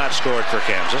Ostertag have not scored for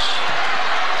Kansas.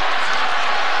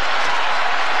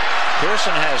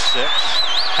 Pearson has 6.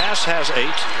 Hass has 8.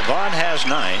 Vaughn has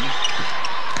 9.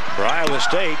 For Iowa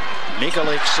State,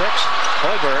 Mikulek 6.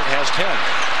 Hoiberg has 10.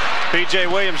 P.J.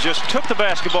 Williams just took the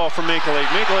basketball from Mikalik.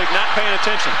 Mikalik not paying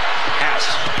attention. Hass.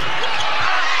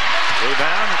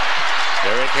 Rebound.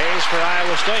 Derek Hayes for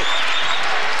Iowa State.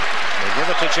 They give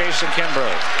it to Jason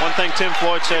Kimbrough. One thing Tim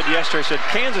Floyd said yesterday, said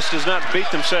Kansas does not beat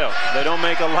themselves. They don't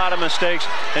make a lot of mistakes,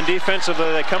 and defensively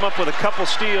they come up with a couple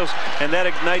steals, and that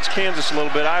ignites Kansas a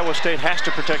little bit. Iowa State has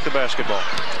to protect the basketball.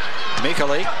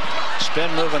 Mikalik,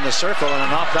 spin move in the circle, and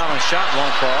an off-balance shot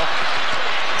won't fall.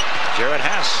 Jared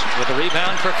Hass with the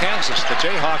rebound for Kansas. The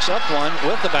Jayhawks up one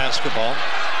with the basketball.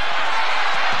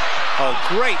 A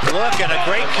great look and a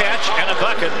great catch and a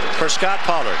bucket for Scott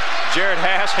Pollard. Jared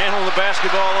Hass handling the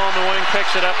basketball on the wing,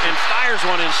 picks it up and fires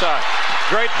one inside.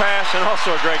 Great pass and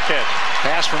also a great catch.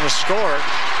 Pass from the scorer.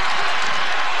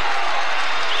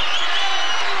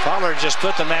 Pollard just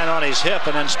put the man on his hip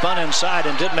and then spun inside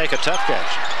and did make a tough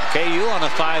catch. KU on a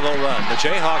 5-0 run. The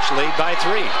Jayhawks lead by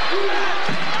 3.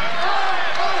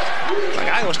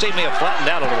 Iowa State may have flattened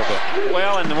out a little bit.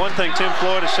 Well, and the one thing Tim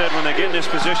Floyd has said when they get in this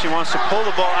position, he wants to pull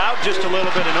the ball out just a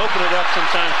little bit and open it up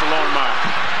sometimes for Lauren Meyer.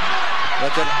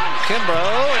 Look at Kimbrough,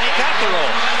 and he got the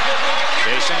roll.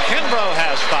 Jason Kimbrough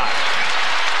has 5.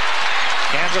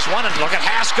 Kansas won, and look at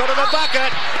Hass go to the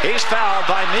bucket. He's fouled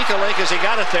by Mikalik as he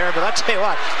got it there, but I'll tell you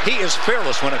what, he is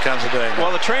fearless when it comes to doing that.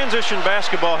 Well, the transition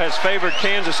basketball has favored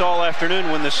Kansas all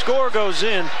afternoon. When the score goes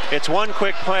in, it's one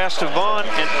quick pass to Vaughn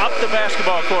and up the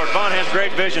basketball court. Vaughn has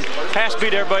great vision. Hass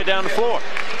beat everybody down the floor.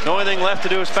 The only thing left to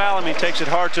do is foul him. He takes it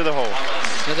hard to the hole.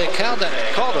 Now they called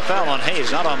a foul on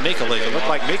Hayes, not on Mikalik. It looked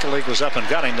like Mikalik was up and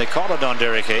got him. They called it on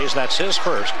Derek Hayes. That's his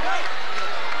first.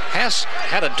 Hass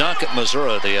had a dunk at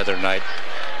Missouri the other night,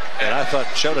 and I thought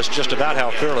showed us just about how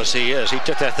fearless he is. He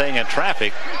took that thing in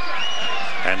traffic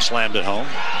and slammed it home.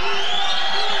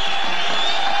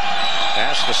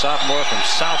 Hass, the sophomore from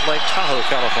South Lake Tahoe,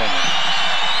 California.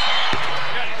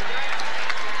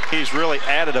 He's really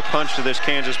added a punch to this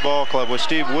Kansas ball club. With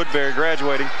Steve Woodbury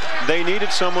graduating, they needed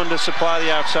someone to supply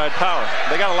the outside power.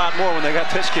 They got a lot more when they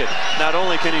got this kid. Not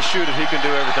only can he shoot it, he can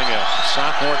do everything else.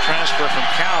 Sophomore transfer from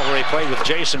Cal, where he played with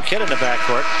Jason Kidd in the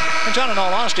backcourt. And John, in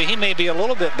all honesty, he may be a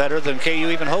little bit better than KU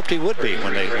even hoped he would be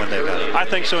when they got him. I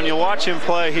think so. When you watch him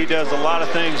play, he does a lot of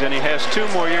things, and he has 2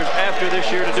 more years after this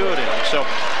year to do it in. So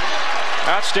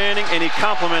outstanding, and he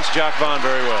complements Jock Vaughn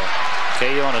very well.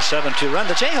 KU on a 7-2 run.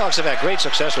 The Jayhawks have had great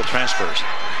success with transfers.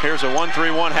 Here's a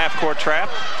 1-3-1 half-court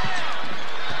trap.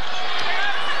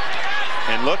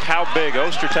 And look how big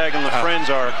Ostertag and LaFrenz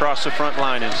are across the front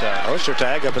line inside.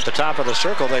 Ostertag up at the top of the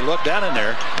circle. They look down in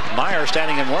there. Meyer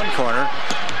standing in one corner.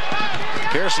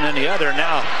 Pearson in the other.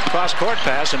 Now cross-court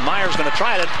pass, and Meyer's going to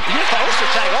try it.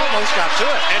 Ostertag almost got to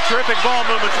it. And terrific ball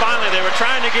movement finally. They were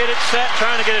trying to get it set,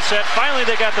 Finally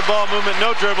they got the ball movement.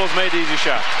 No dribbles, made the easy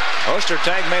shot.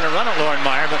 Ostertag made a run at Lauren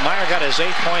Meyer, but Meyer got his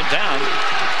 8th point down.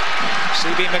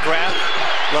 C.B. McGrath,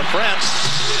 LaFrenz.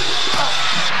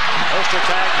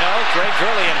 Ostertag, no. Greg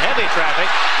Gurley in heavy traffic.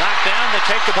 Knocked down. They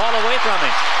take the ball away from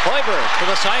him. Hoiberg for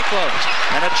the Cyclones.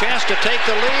 And a chance to take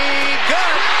the lead.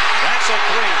 Good. That's a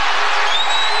 3.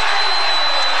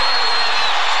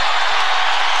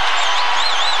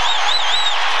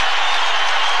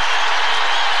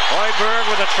 Hoiberg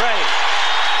with a trade.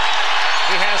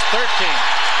 He has 13.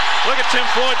 Look at Tim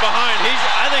Floyd behind.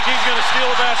 I think he's going to steal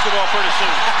the basketball pretty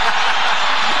soon.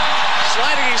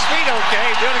 Sliding his feet okay.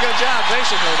 Doing a good job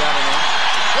basically down in there.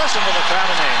 Listen to the crowd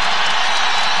of names.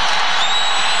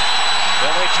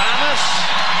 Billy Thomas.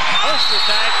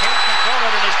 Ostertag can't control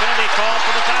it, and he's going to be called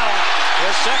for the foul.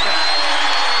 His second.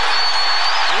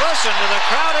 Listen to the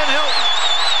crowd in Hilton.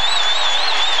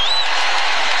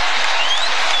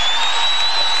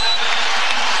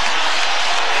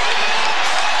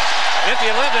 If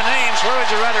you lived in Ames, where would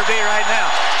you rather be right now?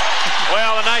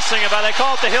 Well, the nice thing about it, they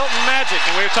call it the Hilton Magic,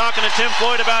 and we were talking to Tim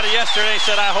Floyd about it yesterday. He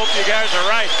said, I hope you guys are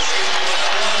right.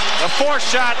 A 4th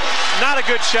shot, not a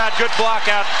good shot, good block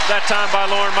out that time by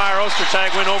Lauren Meyer.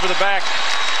 Ostertag went over the back.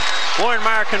 Lauren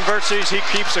Meyer converts these. He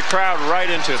keeps the crowd right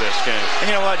into this game. And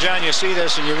you know what, John, you see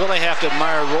this, and you really have to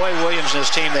admire Roy Williams and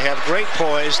his team. They have great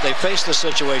poise. They face the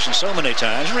situation so many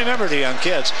times. And remember the young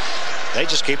kids, they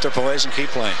just keep their poise and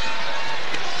keep playing.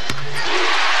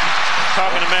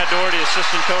 Talking to Matt Doherty,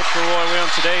 assistant coach for Roy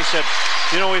Williams today, he said,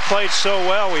 you know, we played so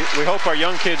well, we hope our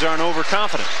young kids aren't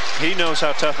overconfident. He knows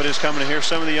how tough it is coming in here.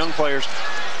 Some of the young players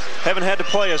haven't had to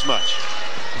play as much.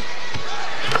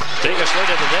 Biggest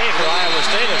lead of the day for Iowa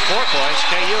State at 4 points.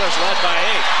 KU is led by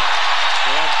 8.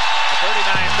 We have a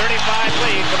 39-35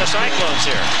 lead for the Cyclones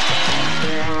here.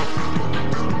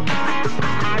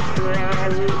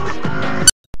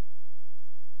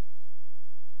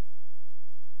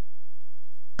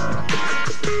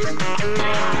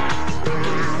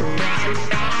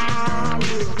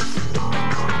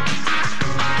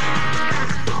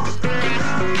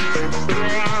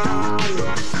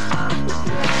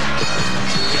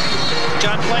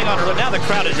 Now the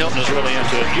crowd at Hilton is really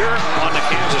into it. You're on the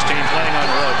Kansas team playing on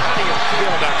the road. How do you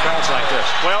feel about crowds like this?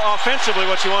 Well, offensively,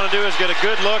 what you want to do is get a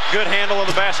good look, good handle of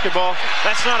the basketball.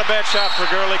 That's not a bad shot for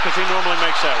Gurley because he normally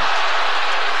makes that one.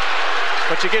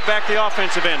 But you get back the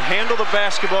offensive end. Handle the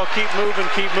basketball, keep moving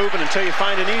until you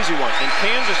find an easy one. And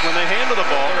Kansas, when they handle the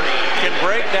ball, can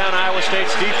break down Iowa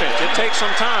State's defense. It takes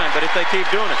some time, but if they keep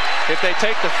doing it. If they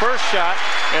take the first shot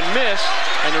and miss,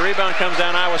 and the rebound comes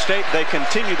down Iowa State, they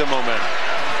continue the momentum.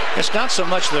 It's not so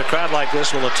much that a crowd like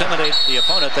this will intimidate the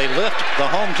opponent. They lift the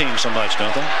home team so much,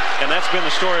 don't they? And that's been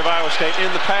the story of Iowa State in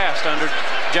the past under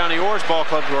Johnny Orr's ball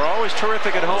clubs. Were always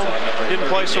terrific at home, didn't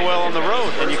play so well on the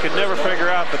road, and you could never figure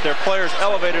out that their players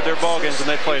elevated their ball games when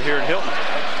they played here in Hilton.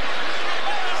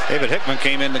 David Hickman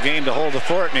came in the game to hold the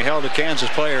fort, and he held a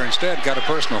Kansas player instead, got a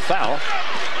personal foul.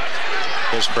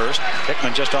 His first.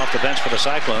 Hickman just off the bench for the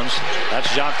Cyclones. That's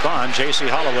Jacques Vaughn.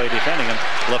 J.C. Holloway defending him.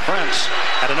 LaFrance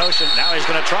had a notion. Now he's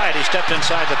going to try it. He stepped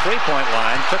inside the three-point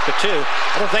line, took the two.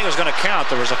 I don't think it was going to count.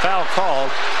 There was a foul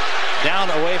called down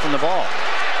away from the ball.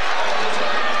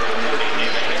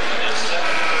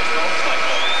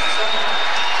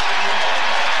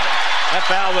 That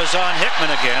foul was on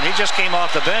Hickman again. He just came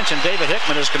off the bench, and David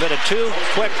Hickman has committed 2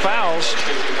 quick fouls.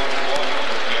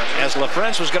 As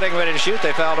LaFrance was getting ready to shoot,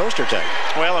 they fouled Ostertag.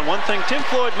 Well, and one thing, Tim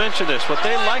Floyd mentioned this, what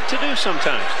they like to do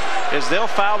sometimes is they'll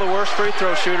foul the worst free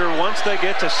throw shooter once they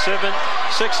get to 6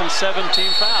 and 7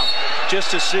 team foul,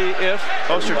 just to see if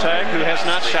Ostertag, who has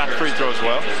not shot free throws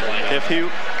well, if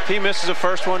he misses the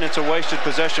first one, it's a wasted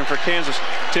possession for Kansas.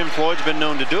 Tim Floyd's been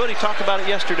known to do it. He talked about it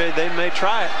yesterday. They may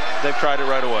try it. They've tried it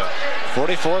right away.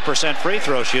 44% free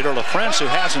throw shooter. LaFrance, who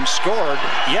hasn't scored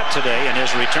yet today in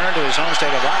his return to his home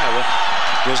state of Iowa,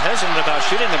 was hesitant about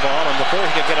shooting the ball, and before he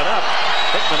could get it up,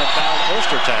 Hickman had fouled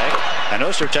Ostertag, and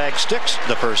Ostertag sticks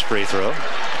the first free throw,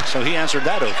 so he answered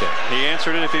that okay. He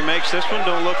answered it. If he makes this one,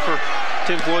 don't look for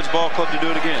Tim Floyd's ball club to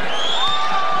do it again.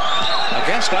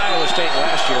 Against Iowa State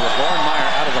last year with Lauren Meyer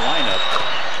out of the lineup,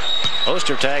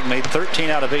 Ostertag made 13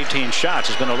 out of 18 shots.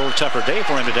 It's been a little tougher day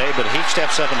for him today, but he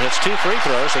steps up and hits 2 free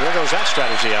throws, so there goes that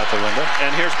strategy out the window. And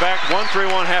here's back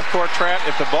 1-3-1 half-court trap.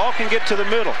 If the ball can get to the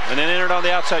middle and then enter it on the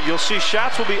outside, you'll see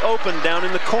shots will be open down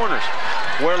in the corners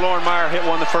where Lauren Meyer hit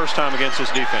one the first time against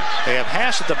this defense. They have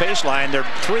Haas at the baseline. They're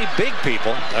 3 big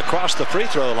people across the free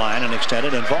throw line and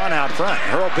extended, and Vaughn out front.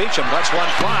 Earl Beacham lets one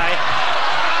fly.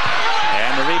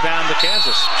 And the rebound to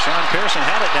Kansas. Sean Pearson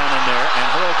had it down in there, and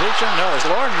Earl Beacham knows.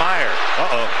 Lauren Meyer.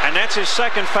 And that's his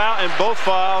second foul, and both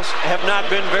fouls have not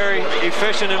been very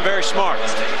efficient and very smart.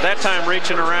 That time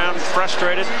reaching around,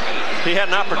 frustrated. He had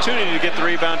an opportunity to get the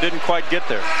rebound, didn't quite get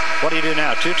there. What do you do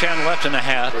now? 2:10 left in the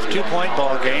half. 2-point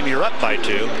ball game. You're up by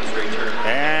 2.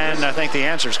 And I think the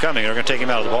answer's coming. They're going to take him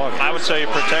out of the ball game. I would say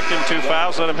protect him. 2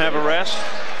 fouls, let him have a rest.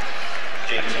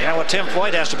 Yeah, what Tim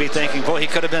Floyd has to be thinking, boy, he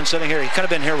could have been sitting here. He could have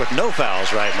been here with no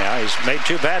fouls right now. He's made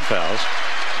 2 bad fouls.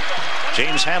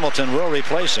 James Hamilton will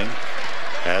replace him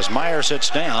as Meyer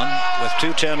sits down with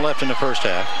 2:10 left in the first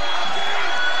half.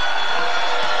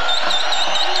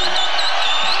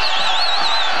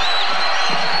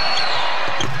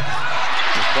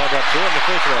 Just plugged up 2 in the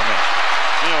free throw net.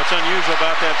 You know, what's unusual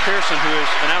about that, Pearson, who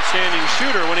is an outstanding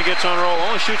shooter when he gets on a roll,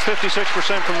 only shoots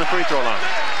 56% from the free throw line.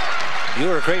 You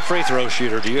are a great free throw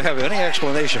shooter. Do you have any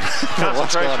explanation for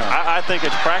what's going on? I think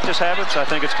it's practice habits. I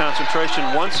think it's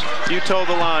concentration. Once you toe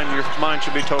the line, your mind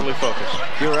should be totally focused.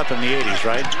 You were up in the 80s,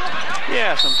 right?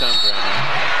 Yeah, sometimes around there.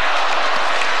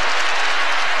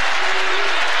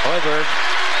 Hoiberg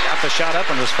got the shot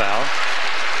up on this foul.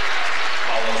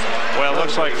 Well, it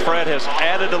looks like Fred has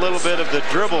added a little bit of the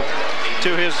dribble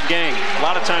to his game. A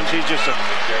lot of times he's just a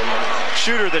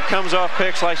shooter that comes off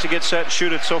picks, likes to get set and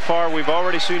shoot it. So far, we've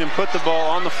already seen him put the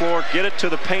ball on the floor, get it to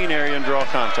the paint area, and draw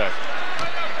contact.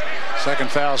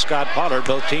 Second foul, Scott Pollard.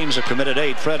 Both teams have committed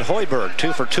 8. Fred Hoiberg,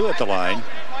 2 for 2 at the line.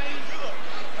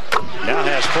 Now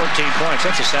has 14 points.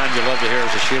 That's a sound you love to hear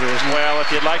as a shooter, isn't it? Well, if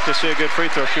you'd like to see a good free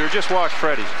throw shooter, just watch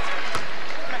Freddie.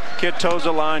 Kid toes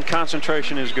the line,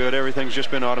 concentration is good. Everything's just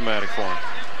been automatic for him.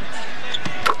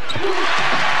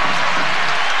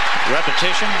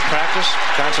 Repetition, practice,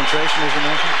 concentration, as you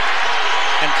mentioned,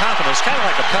 and confidence. Kind of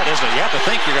like a putt, isn't it? You have to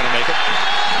think you're going to make it.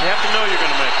 You have to know you're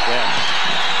going to make it. Yeah.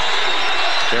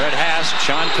 Jared Haas,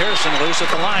 Sean Pearson loose at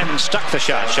the line and stuck the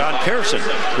shot. Sean Pearson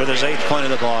with his 8th point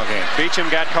of the ball game. Beacham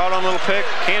got caught on a little pick.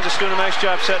 Kansas doing a nice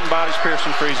job setting bodies.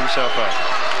 Pearson frees himself up.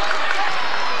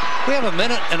 We have a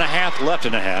minute and a half left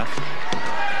in the half.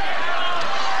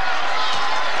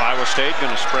 Iowa State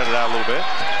going to spread it out a little bit.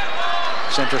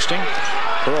 It's interesting.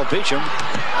 Earl Beacham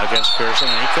against Pearson,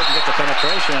 and he couldn't get the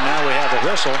penetration, and now we have a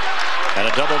whistle and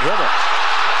a double dribble.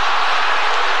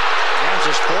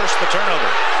 Kansas forced the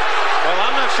turnover.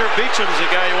 Beecham's the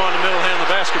guy you want in the middle hand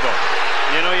the basketball.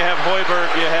 You know, you have Hoiberg,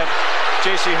 you have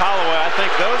J.C. Holloway. I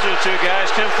think those are the two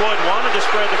guys. Tim Floyd wanted to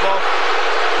spread the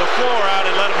floor out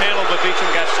and let him handle, but Beecham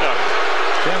got stuck.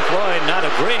 Tim Floyd not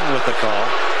agreeing with the call.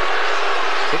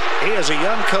 He is a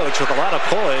young coach with a lot of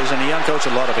poise and a young coach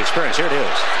with a lot of experience. Here it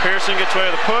is. Pearson gets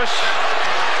away with a push.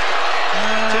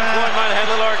 Tim Floyd might have had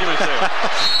a little argument there.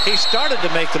 He started to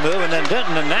make the move and then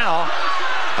didn't, and now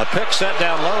a pick set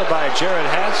down low by Jared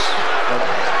Haas.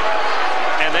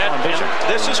 And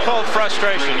this is called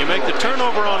frustration. You make the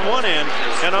turnover on one end,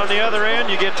 and on the other end,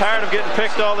 you get tired of getting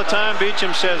picked all the time.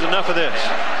 Beecham says, enough of this.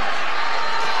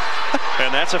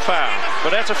 And that's a foul.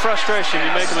 But that's a frustration.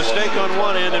 You make a mistake on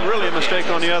one end and really a mistake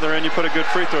on the other end. You put a good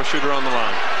free throw shooter on the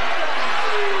line.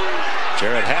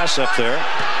 Jared Haas up there,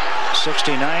 69%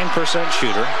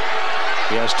 shooter.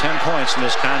 He has 10 points in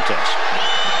this contest.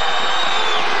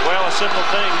 Well, a simple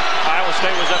thing. Iowa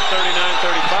State was up 39-35,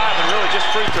 and really just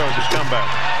free throws has come back.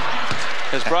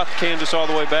 Has brought Kansas all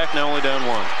the way back, now only down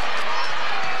one.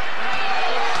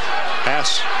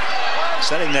 Haas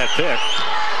setting that pick.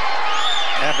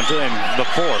 Happened to him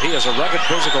before. He is a rugged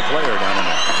physical player down in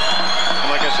there. And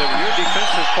like I said, when you're a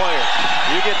defensive player,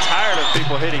 you get tired of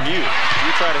people hitting you.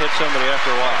 You try to hit somebody after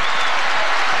a while.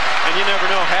 And you never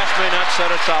know, Haas may not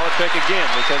set a solid pick again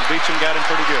because Beecham got him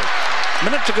pretty good.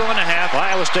 Minute to go and a half.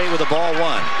 Iowa State with the ball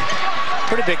one.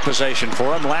 Pretty big possession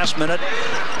for them. Last minute,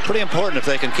 pretty important. If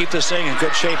they can keep this thing in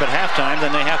good shape at halftime, then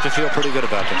they have to feel pretty good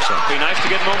about themselves. Be nice to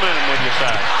get momentum with your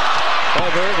side.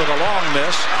 Hoiberg with a long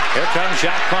miss. Here comes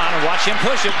Jacques Vaughn, and watch him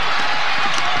push it.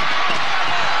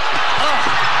 Oh,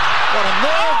 what a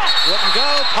move. Wouldn't go.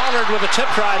 Pollard with a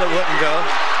tip try that wouldn't go.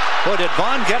 Boy, did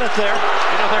Vaughn get it there.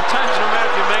 You know, there are times no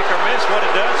matter if you make or miss, what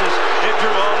it does is it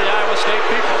drew all the Iowa State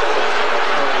people.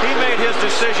 He made his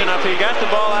decision up. He got the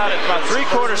ball out at about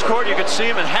three-quarters court. You could see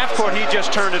him in half court. He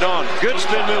just turned it on. Good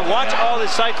spin move. Watch all the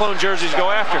Cyclone jerseys go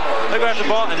after. They go after the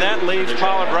ball, and that leaves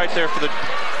Pollard right there for the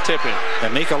tip-in. And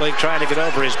Mikulik trying to get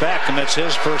over his back commits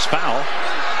his first foul.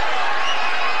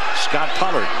 Scott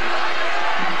Pollard.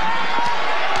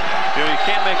 You know, you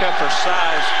can't make up for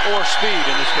size or speed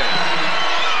in this game.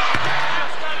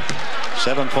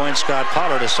 7 points, Scott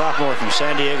Pollard, a sophomore from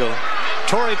San Diego.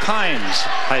 Torrey Pines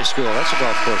High School. That's a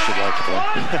golf course you'd like to play.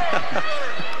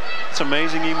 It's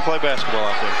amazing you can play basketball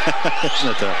out there. Isn't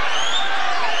it though?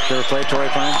 You ever played Torrey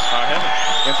Pines? I haven't.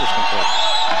 Interesting place.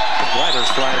 The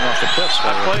gliders flying off the cliffs.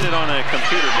 I played it on a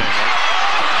computer game. Right?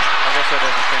 I guess that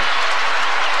doesn't count.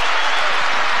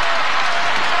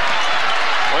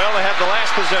 Well, they have the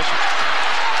last possession.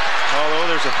 Although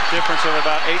there's a difference of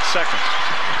about 8 seconds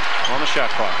on the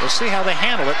shot clock. We'll see how they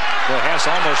handle it. Well, Haas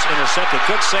almost intercepted.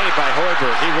 Good save by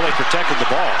Hoiberg. He really protected the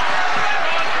ball.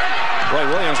 Roy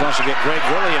Williams wants to get Greg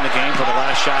Willey in the game for the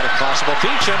last shot if possible.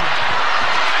 Beecham.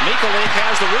 Mikulik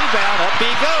has the rebound. Up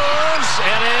he goes.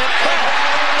 And it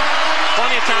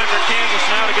plenty of time for Kansas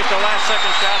now to get the last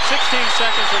second shot. 16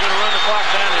 seconds. They're going to run the clock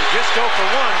down and just go for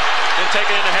one and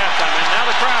take it into halftime. And now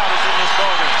the crowd is in this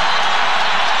ballgame.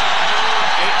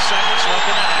 8 seconds left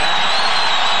in the half.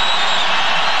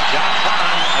 John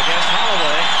Vaughn against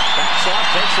Holloway. Backs off,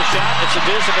 takes the shot. It's a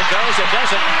deuce if it goes. It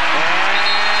doesn't. And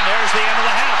there's the end of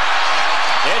the half.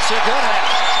 It's a good half.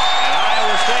 And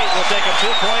Iowa State will take a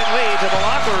 2-point lead to the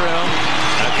locker room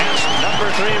against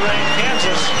number 3 ranked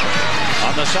Kansas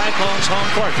on the Cyclones' home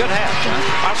court. Good half, John.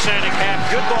 Outstanding half.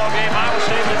 Good ball game. Iowa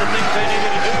State did the things they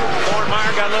needed to do. Lauren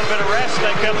Meyer got a little bit of rest.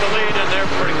 They kept the lead, and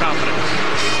they're pretty confident.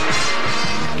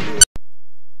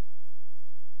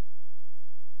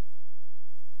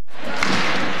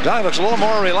 Johnny looks a little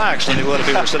more relaxed than he would if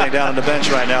he were sitting down on the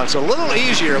bench right now. It's a little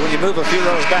easier when you move a few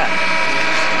rows back.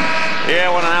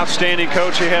 Yeah, what an outstanding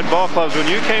coach he had. Ball clubs. When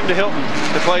you came to Hilton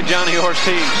to play Johnny Orr's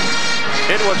teams,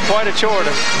 it was quite a chore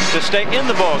to stay in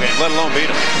the ball game, let alone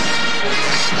beat them.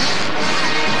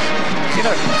 You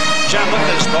know, John, look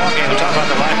at this ball game. We talk about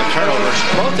the lack of turnovers.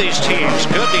 Both these teams,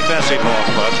 good defensive ball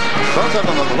clubs. Both of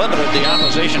them have limited the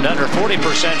opposition to under 40%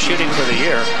 shooting for the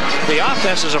year. The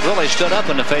offenses have really stood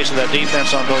up in the face of that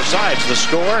defense on both sides. The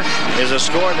score is a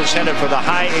score that's headed for the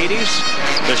high 80s.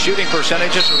 The shooting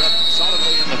percentages are up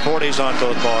solidly in the 40s on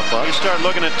both ball clubs. You start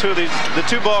looking at the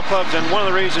two ball clubs, and one of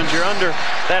the reasons you're under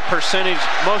that percentage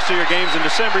most of your games in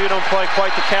December, you don't play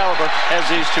quite the caliber as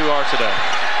these two are today.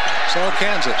 So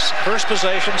Kansas, first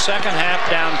possession, second half,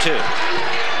 down 2.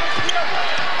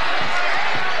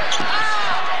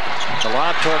 The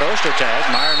lob toward Ostertag.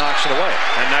 Meyer knocks it away.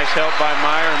 A nice help by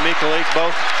Meyer and Michalik.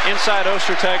 Both inside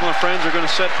Ostertag and LaFrentz are going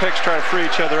to set picks, try to free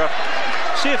each other up.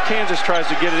 See if Kansas tries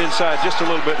to get it inside just a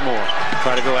little bit more.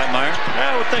 Try to go at Meyer?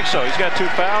 I would think so. He's got 2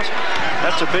 fouls.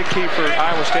 That's a big key for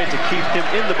Iowa State to keep him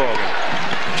in the ballgame.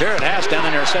 Jared Haas down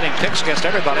in there setting picks against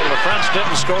everybody. LaFrentz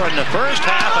didn't score in the first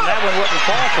half, and that one wouldn't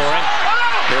fall for him.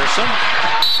 Pearson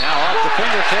now off the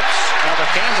fingertips of a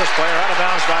Kansas player, out of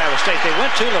bounds by Iowa State. They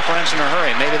went to LaFrentz in a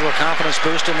hurry. Maybe a little confidence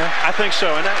boost in there? I think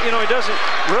so. And, you know, he doesn't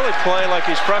really play like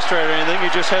he's frustrated or anything.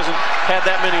 He just hasn't had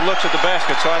that many looks at the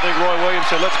basket. So I think Roy Williams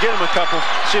said, let's get him a couple,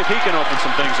 see if he can open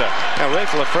some things up. Now,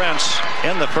 Rafe LaFrentz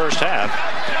in the first half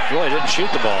really didn't shoot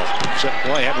the ball. Except,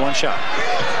 boy, he had 1 shot.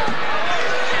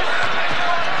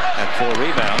 Had 4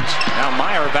 rebounds. Now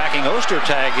Meyer backing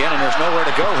Ostertag in, and there's nowhere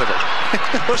to go with it.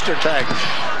 Ostertag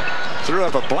threw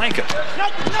up a blanket.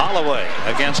 Holloway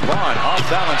against Vaughn.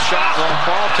 Off-balance shot won't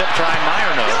fall. Tip try.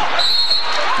 Meyer no.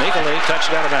 Michalik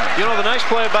touched it out of bounds. You know, the nice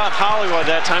play about Holloway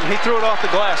that time, he threw it off the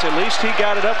glass. At least he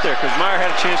got it up there because Meyer had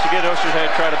a chance to get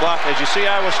Ostertag, try to block. As you see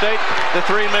Iowa State, the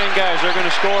 3 main guys, they're going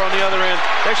to score on the other end.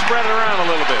 They spread it around a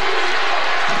little bit.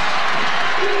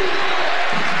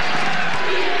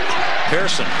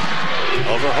 Pearson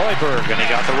over Hoiberg, and he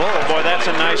got the roll. Boy,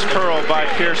 that's a nice curl by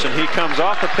Pearson. He comes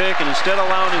off the pick, and instead of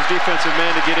allowing his defensive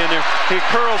man to get in there, he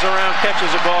curls around,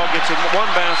 catches the ball, gets it 1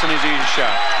 bounce, and his easy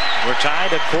shot. We're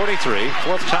tied at 43.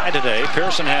 4th tie today.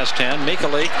 Pearson has 10.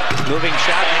 Michalik moving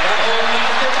shot.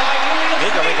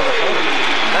 Michalik with a floater.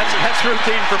 That's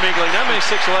routine for Michalik. Not many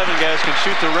 6'11 guys can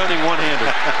shoot the running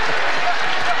one-hander.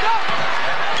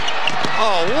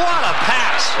 Oh, what a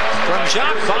pass from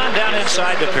Jacques Vaughn down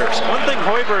inside to Pearson. One thing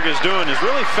Hoiberg is doing is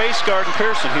really face guarding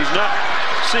Pearson. He's not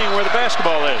seeing where the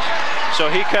basketball is.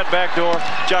 So he cut back door.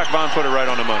 Jacques Vaughn put it right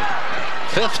on the money.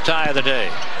 5th tie of the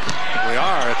day. We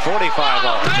are at 45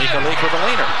 all. Michalik with a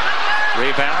leaner.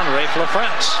 Rebound, Rafe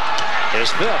LaFrentz.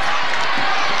 His 5th.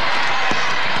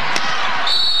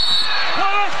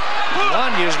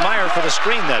 One used Meyer for the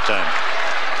screen that time.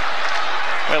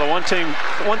 Well, one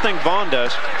thing Vaughn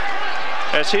does,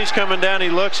 as he's coming down, he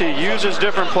looks, he uses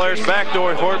different players.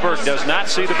 Backdoor, Hoiberg does not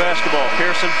see the basketball.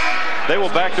 Pearson, they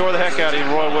will backdoor the heck out of you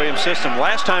in Roy Williams' system.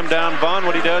 Last time down, Vaughn,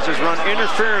 what he does is run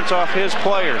interference off his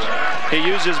players. He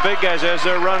uses big guys as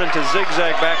they're running to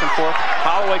zigzag back and forth.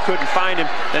 Holloway couldn't find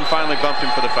him, then finally bumped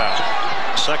him for the foul.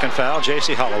 2nd foul,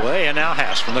 J.C. Holloway, and now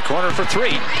Haas from the corner for 3.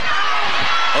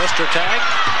 Ostertag,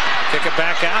 kick it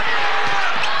back out.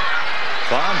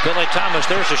 Vaughn, Billy Thomas,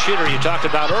 there's the shooter you talked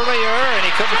about earlier, and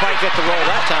he couldn't quite get the roll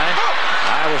that time.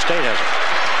 Iowa State has it.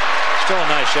 Still a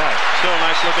nice shot. Still a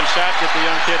nice looking shot. Get the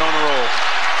young kid on the roll.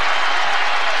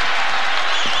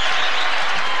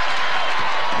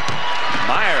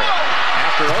 Meyer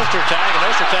after Ostertag, and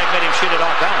Ostertag made him shoot it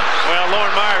off balance. Well,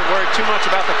 Lauren Meyer worried too much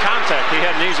about the contact. He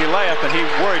had an easy layup, and he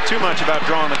worried too much about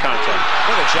drawing the contact.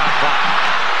 Look at Jacques Vaughn.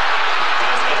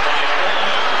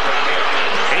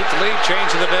 8th lead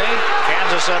change of the day.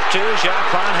 Kansas up 2.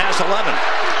 Jacques Vaughn has 11.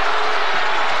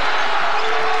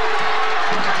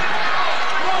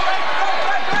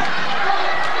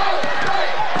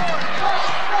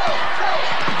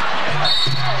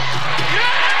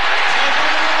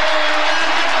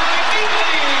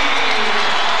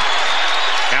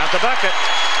 Count the bucket.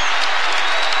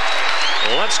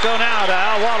 Let's go now to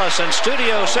Al Wallace in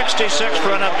Studio 66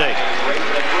 for an update.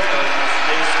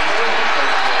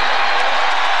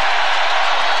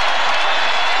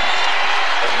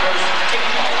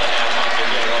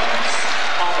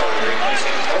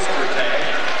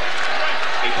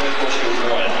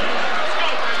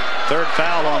 Third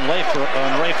foul on Rafe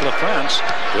LaFrentz.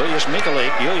 Julius Michalik.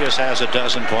 Julius has a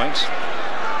dozen points.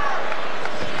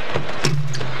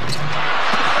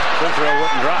 Free throw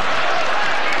wouldn't drop.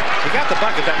 He got the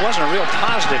bucket. That wasn't a real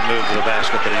positive move to the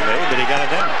basket that he made, but he got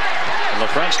it down. And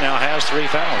LaFrentz now has 3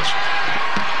 fouls.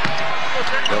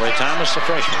 Billy Thomas, the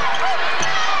freshman.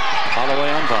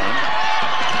 Holloway on Vaughn.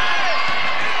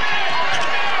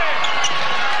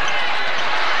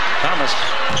 Thomas.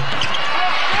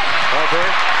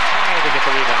 Hoiberg. To get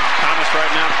the rebound. Thomas right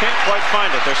now can't quite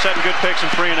find it. They're setting good picks and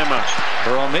freeing him up.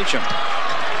 Earl Meacham.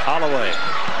 Holloway.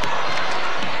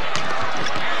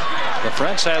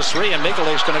 LaFrentz has 3, and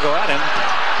Michalik's going to go at him.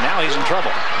 Now he's in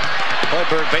trouble.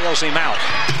 Hoiberg bails him out.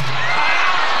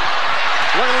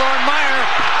 Look at Lauren Meyer.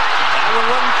 That one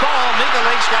wouldn't fall.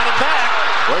 Michalik's got it back.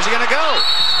 Where's he going to go?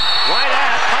 Right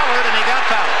at Pollard, and he got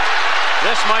fouled.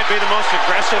 This might be the most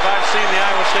aggressive I've seen the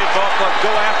Iowa State ball club go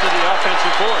after the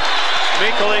offensive board.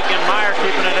 Michalik and Meyer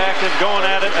keeping it active, going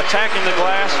at it, attacking the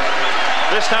glass.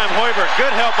 This time Hoiberg,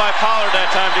 good help by Pollard that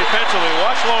time defensively.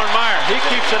 Watch Lauren Meyer, he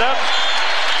keeps it up.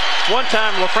 One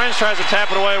time, LaFrentz tries to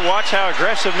tap it away. Watch how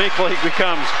aggressive Mikulik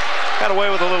becomes. Got away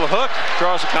with a little hook,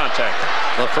 draws a contact.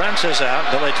 LaFrentz is out.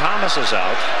 Billy Thomas is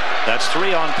out. That's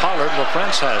 3 on Pollard.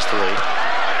 LaFrentz has 3.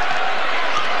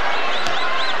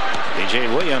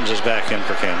 B.J. Williams is back in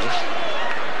for Kansas.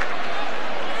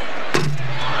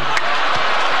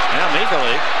 Now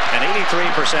Mikulik, an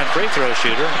 83% free throw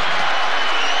shooter,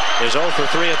 is 0 for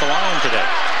 3 at the line today.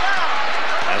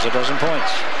 Has a dozen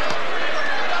points.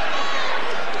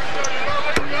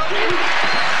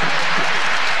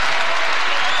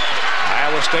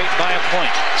 Iowa State by a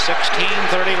point.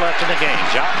 16:30 left in the game.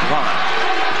 Jacques Vaughn.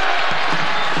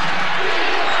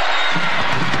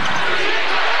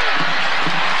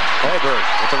 Hoiberg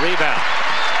with the rebound.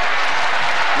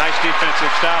 Nice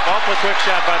defensive stop. Awfully quick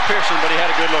shot by Pearson, but he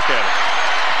had a good look at it.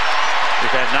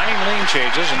 We've had 9 lane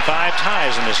changes and 5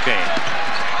 ties in this game.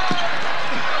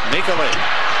 Mikulik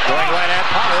going right at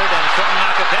Pollard and couldn't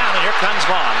knock it down, and here comes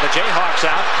Vaughn. The Jayhawks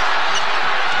out.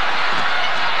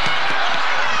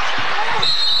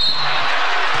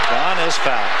 Vaughn is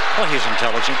fouled. Well, he's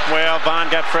intelligent. Well, Vaughn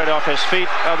got Fred off his feet.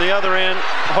 On the other end,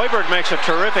 Hoiberg makes a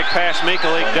terrific pass.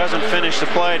 Mikulik doesn't finish the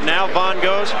play. Now Vaughn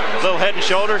goes, little head and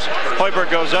shoulders. Hoiberg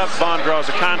goes up. Vaughn draws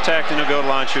a contact, and he'll go to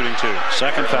line shooting 2.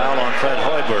 Second foul on Fred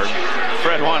Hoiberg.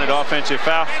 Fred wanted offensive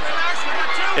foul.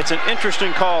 It's an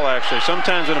interesting call, actually.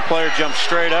 Sometimes when a player jumps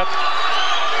straight up,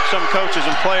 some coaches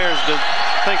and players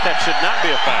think that should not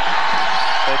be a foul.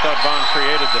 They thought Vaughn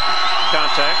created the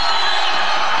contact.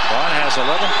 Vaughn has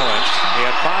 11 points. He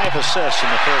had 5 assists in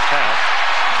the first half.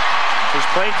 He's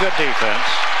played good defense.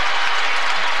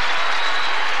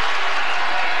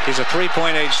 He's a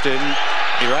 3.8 student.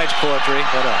 He writes poetry.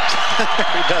 What else?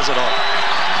 He does it all.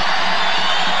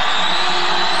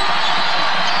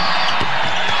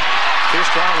 Too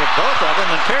strong with both of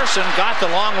them, and Pearson got the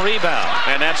long rebound.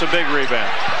 And that's a big rebound.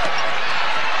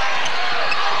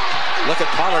 Look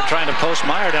at Pollard trying to post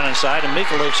Meyer down inside, and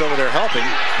Mikulik's over there helping.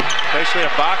 Basically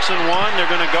a box and 1. They're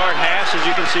going to guard Haas. As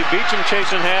you can see, Beecham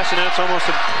chasing Haas, and that's almost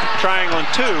a triangle and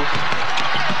 2.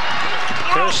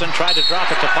 Pearson tried to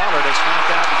drop it to Pollard. It's knocked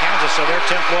out in Kansas, so their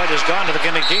Tim Floyd has gone to the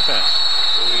gimmick defense.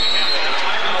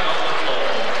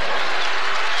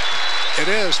 It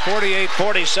is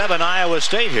 48-47 Iowa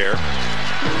State here.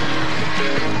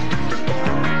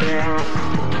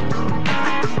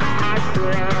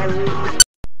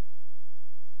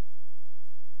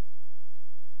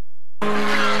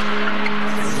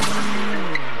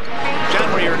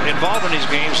 Involved in these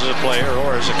games as a player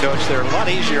or as a coach, they're a lot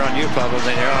easier on you probably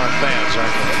than they are on fans, aren't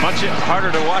they? Much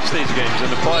harder to watch these games than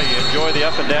to play. You enjoy the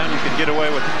up and down. You can get away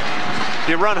with it.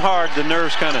 If you run hard, the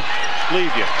nerves kind of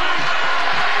leave you.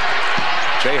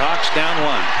 Jayhawks down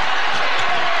 1.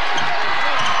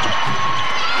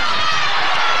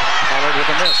 Pollard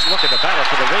with a miss. Look at the battle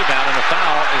for the rebound, and the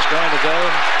foul is going to go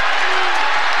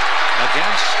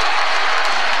against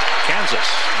Kansas.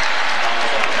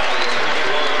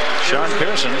 Sean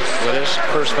Pearson with his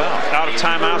first foul. Out of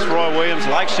timeouts, Roy Williams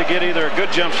likes to get either a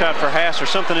good jump shot for Haas or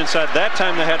something inside. That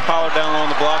time they had Pollard down low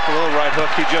on the block, a little right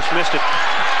hook. He just missed it.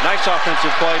 Nice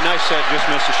offensive play, nice set, just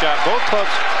missed a shot. Both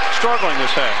clubs struggling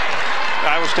this half.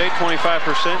 Iowa State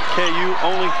 25%, KU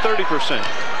only 30%.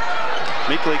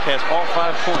 Mikulik has all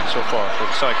 5 points so far for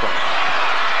the Cyclones.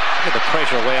 Look at the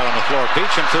pressure way out on the floor.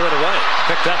 Beecham threw it away.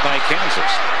 Picked up by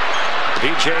Kansas.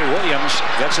 B.J. Williams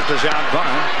gets it to Jacques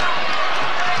Vaughn,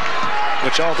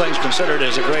 which all things considered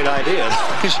is a great idea.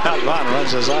 Jacques Vaughn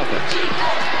runs his offense.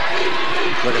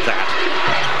 Look at that.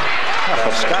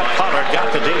 Oh, Scott Pollard got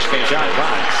the dish from Jacques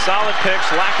Vaughn. Solid picks,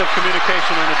 lack of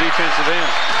communication on the defensive end.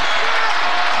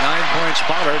 9 points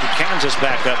Pollard. Kansas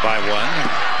back up by 1.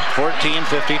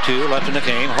 14:52 left in the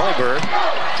game. Hoiberg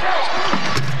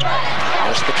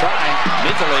missed the try.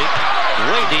 Mikulik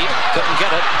way deep, couldn't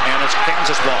get it, and it's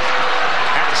Kansas ball.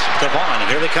 Pass to Vaughn.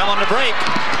 Here they come on the break.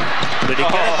 Did he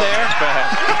get it there?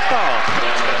 Oh.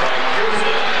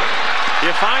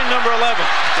 You find number 11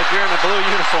 if you're in a blue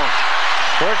uniform.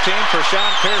 14 for Sean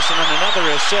Pearson and another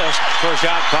assist for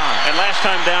Jacques Vaughn. And last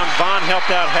time down, Vaughn helped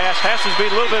out Haas. Haas was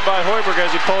beat a little bit by Hoiberg as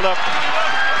he pulled up.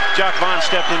 Jacques Vaughn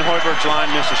stepped in Hoiberg's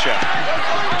line, missed a shot.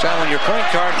 John, when your point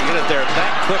guard can get it there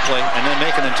that quickly and then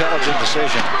make an intelligent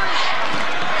decision,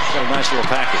 it's got a nice little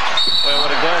package. Well,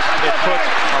 what it does, it puts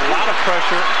a lot of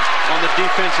pressure on the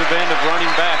defensive end of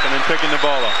running back and then picking the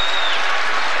ball up.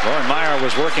 Lauren Meyer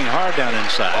was working hard down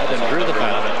inside and drew the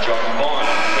foul.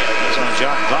 It's on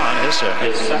Jock Vaughn, his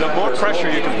second. The more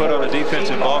pressure you can put on a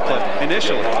defensive ball club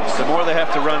initially, the more they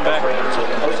have to run back.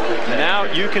 Now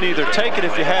you can either take it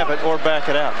if you have it or back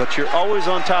it out, but you're always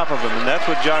on top of them, and that's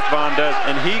what Jock Vaughn does.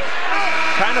 And he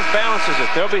kind of balances it.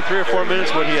 There'll be 3 or 4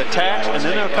 minutes where he attacks, and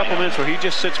then there are a couple minutes where he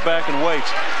just sits back and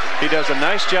waits. He does a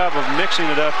nice job of mixing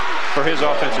it up for his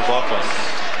offensive ball club.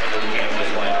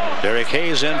 Derek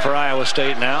Hayes in for Iowa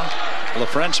State now.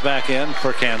 LaFrentz back in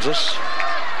for Kansas.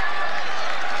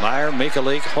 Meyer,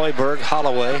 Mikalik, Hoiberg,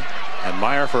 Holloway, and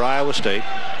Meyer for Iowa State.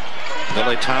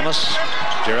 Billy Thomas,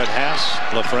 Jared Haas,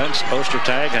 LaFrentz,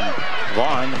 Ostertag, and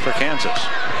Vaughn for Kansas.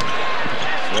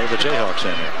 Where are the Jayhawks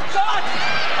in here?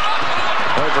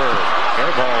 Hoiberg,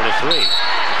 air ball to 3.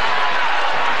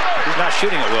 He's not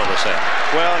shooting it well this half.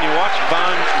 Well, and you watch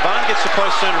Vaughn. Vaughn gets to play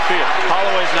center field.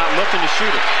 Holloway's not looking to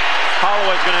shoot it.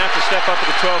 Holloway's going to have to step up at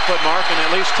the 12-foot mark and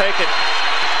at least take it.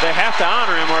 They have to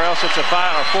honor him, or else it's a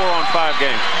 4-on-5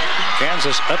 game.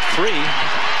 Kansas up 3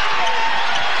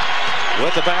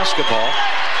 with the basketball.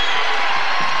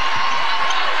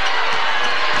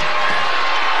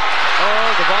 Oh,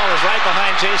 the ball was right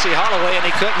behind J.C. Holloway, and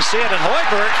he couldn't see it, and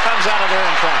Hoiberg comes out of there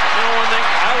in front. You know, one thing,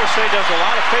 Iowa State does a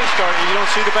lot of face starting, and you don't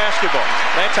see the basketball.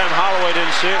 That time Holloway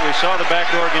didn't see it. We saw the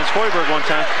back door against Hoiberg one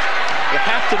time. You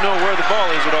have to know where the ball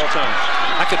is at all times.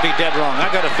 I could be dead wrong.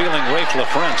 I got a feeling Rafe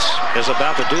LaFrentz is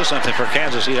about to do something for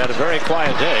Kansas. He had a very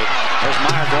quiet day. There's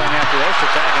Meyer going after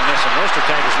Ostertag and this, and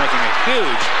Ostertag is making a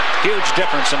huge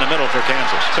difference in the middle for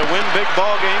Kansas. To win big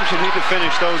ball games, you need to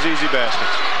finish those easy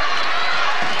baskets.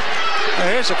 Now,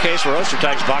 here's a case where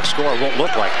Ostertag's box score won't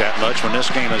look like that much when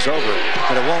this game is over,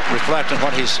 but it won't reflect on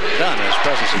what he's done and his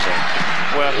presence is in.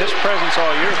 Well, his presence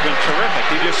all year has been terrific.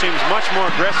 He just seems much more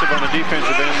aggressive on the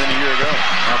defensive end than a year ago.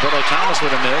 Now, Billy Thomas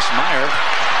with a miss. Meyer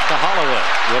to Holloway.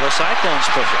 Will the Cyclones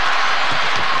push it?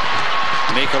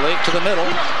 Mikalik to the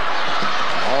middle.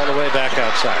 All the way back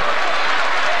outside.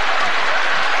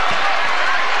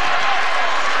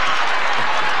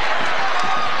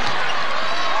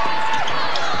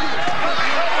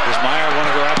 Does Meyer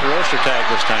want to go after Ostertag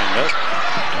this time? Nope.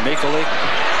 Mikalik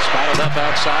spotted up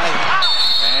outside.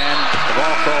 And the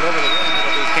ball crawled over the rim.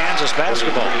 It'll be Kansas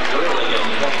basketball.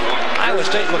 Iowa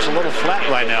State looks a little flat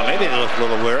right now. Maybe they look a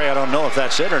little weary. I don't know if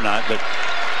that's it or not, but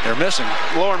they're missing.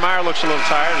 Lauren Meyer looks a little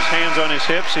tired. His hands on his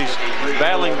hips. He's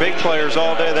battling big players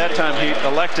all day. That time he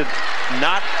elected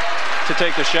not to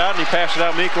take the shot, and he passed it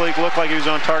out. Mikalik looked like he was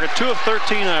on target. 2 of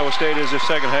 13 Iowa State is this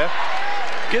second half.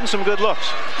 Getting some good looks.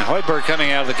 Now, Hoiberg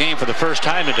coming out of the game for the first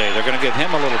time today. They're going to give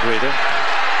him a little breather.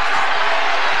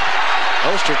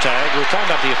 Ostertag, we're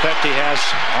talking about the effect he has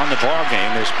on the ball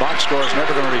game. His box score is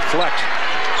never going to reflect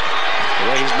the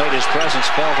way he's made his presence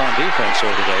felt on defense here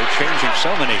today, changing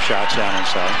so many shots down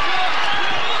inside.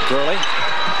 Gurley.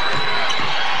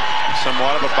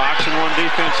 Somewhat of a box and one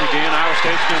defense again. Iowa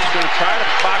State's going to try to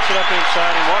box it up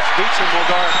inside, and watch Beatson will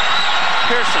guard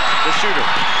Pearson, the shooter.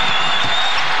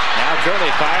 Now Gurley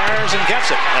fires and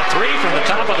gets it. A 3 from the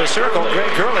top of the circle.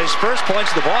 Greg Gurley's first points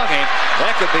of the ball game.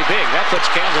 That could be big. That puts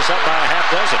Kansas up by a half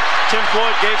dozen. Tim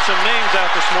Floyd gave some names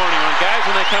out this morning on guys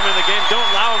when they come in the game. Don't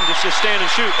allow them to just stand and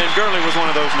shoot. And Gurley was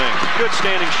one of those names. Good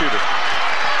standing shooter.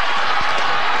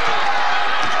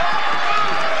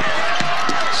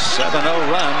 7-0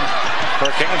 run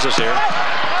for Kansas here.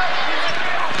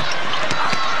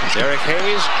 Derek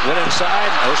Hayes went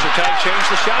inside. Ostertag changed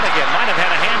the shot again. Might have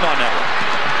had a hand on that one.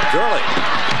 Gurley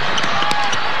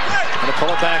going to pull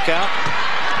it back out.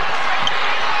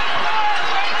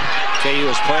 KU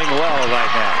is playing well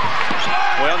right now.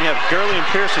 Well, you have Gurley and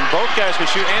Pearson. Both guys can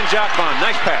shoot, and Jock Vaughn.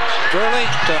 Nice pass. Gurley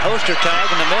to Ostertag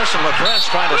and the miss, and LaFrentz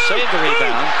trying to save the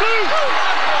rebound.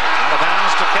 Out of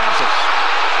bounds to Kansas.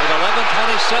 With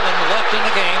 11:27 left in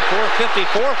the game.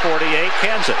 4:54-48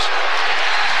 Kansas.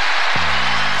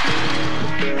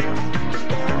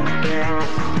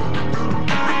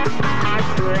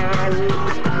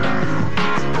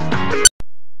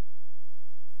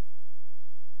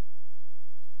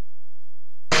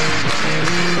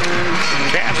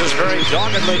 Kansas very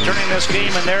doggedly turning this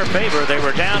game in their favor. They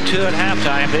were down 2 at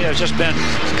halftime. They have just been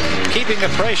keeping the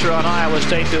pressure on Iowa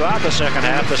State throughout the second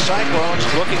half. The Cyclones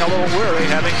looking a little weary,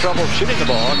 having trouble shooting the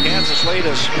ball. Kansas lead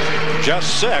is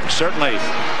just 6. Certainly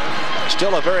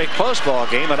still a very close ball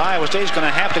game, but Iowa State's going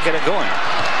to have to get it going.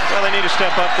 Well, they need to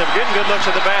step up. They're getting good looks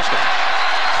at the basket.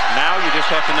 Now you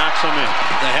just have to knock some in.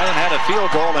 They haven't had a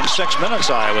field goal in 6 minutes,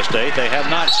 Iowa State. They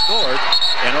have not scored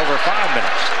in over 5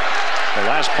 minutes. The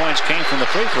last points came from the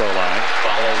free throw line.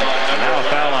 And now a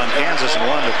foul on Kansas, and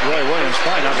one that Roy Williams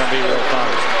probably not going to be real fond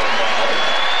of.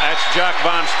 That's Jock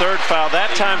Vaughn's third foul.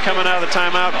 That time coming out of the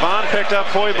timeout, Vaughn picked up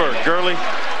Hoiberg. Gurley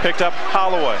picked up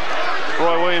Holloway.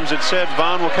 Roy Williams had said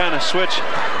Vaughn will kind of switch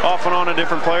off and on to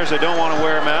different players. They don't want to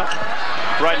wear him out.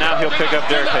 Right now he'll pick up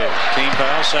Derek Hayes. Team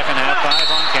foul, second half, 5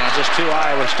 on Kansas, 2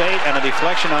 Iowa State, and a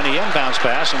deflection on the inbounds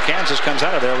pass, and Kansas comes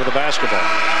out of there with the basketball.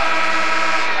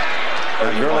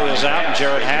 Gurley is out, and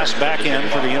Jared Haas back in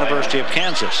for the University of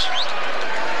Kansas.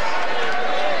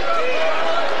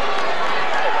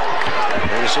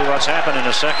 Here you see what's happened in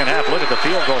the second half. Look at the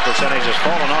field goal percentage has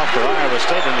fallen off for Iowa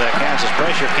State into that Kansas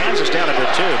pressure. Kansas down a bit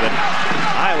too, but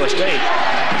Iowa State,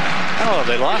 I don't know, have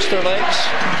they lost their legs?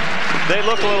 They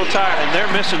look a little tired, and they're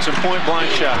missing some point-blank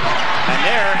shots. And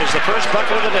there is the first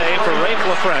bucket of the day for Rafe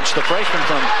LaFrentz, the freshman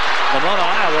from Lamona,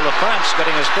 Iowa. LaFrentz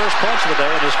getting his first points of the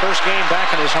day in his first game back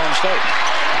in his home state.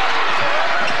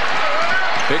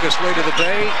 Biggest lead of the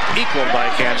day, equaled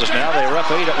by Kansas now. They were up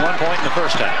 8 at one point in the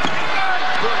first half.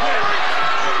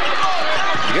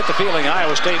 You get the feeling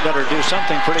Iowa State better do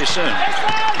something pretty soon.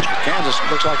 Kansas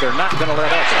looks like they're not going to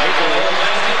let up.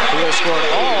 Who has scored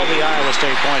all the Iowa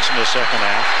State points in the second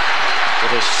half,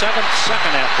 with his 7th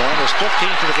second half point, his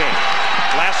 15th for the game.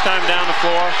 Last time down the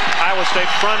floor, Iowa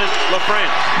State fronted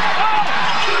LaFrentz.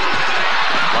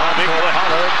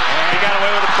 He got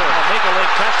away with the push.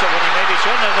 Mikulik touched it when he maybe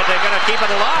shouldn't have, but they're going to keep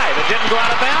it alive. It didn't go out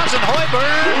of bounds, and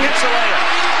Hoiberg gets the layup.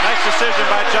 Nice decision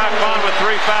by Jock Vaughn with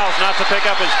 3 fouls not to pick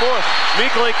up his 4th.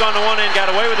 Mikulik on the one end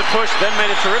got away with the push, then made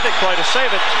a terrific play to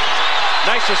save it.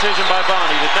 Nice decision by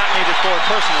Vaughn. He did not need his 4th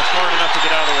personal, smart enough to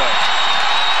get out of the way.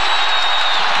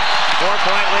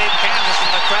 4-point lead, Kansas,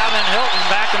 and the crowd in Hilton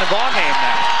back in the ballgame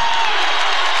now.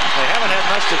 They haven't had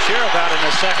much to cheer about in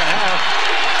the second half.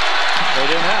 They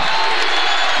do now.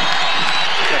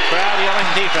 The crowd yelling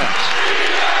defense.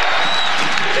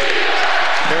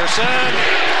 Pearson.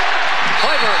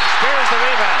 Hoiberg spears the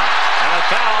rebound. And a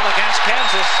foul against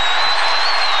Kansas.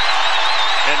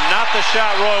 And not the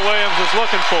shot Roy Williams was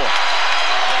looking for.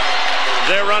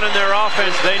 They're running their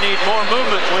offense. They need more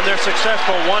movement when they're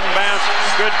successful. One bounce,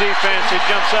 good defense. He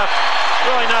jumps up.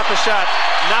 Really not the shot.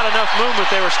 Not enough movement.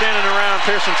 They were standing around.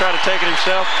 Pearson tried to take it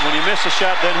himself. When he missed the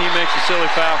shot, then he makes a silly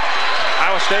foul.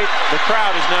 Iowa State, the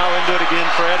crowd is now into it again,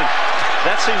 Fred. And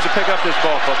that seems to pick up this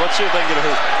ball club. Let's see if they can get a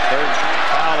hoop. Third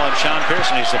foul on Sean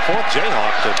Pearson. He's the 4th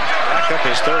Jayhawk to rack up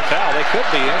his 3rd foul. They could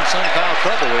be in some foul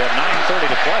trouble. We have 9:30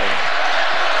 to play.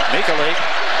 Mikulik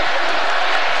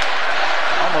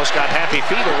almost got happy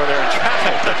feet over there in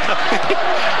traffic.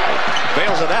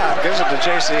 Bails it out, gives it to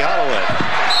J.C. Holloway.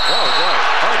 Oh, boy.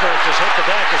 Hoiberg just hit the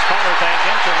deck as Pollard banked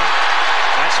into him.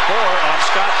 That's 4 on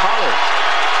Scott Pollard.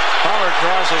 Pollard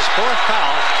draws his 4th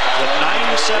foul with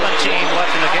 9:17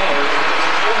 left in the game.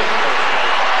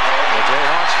 The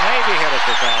Jayhawks may be headed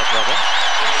for foul trouble.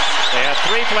 They have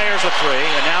 3 players with 3,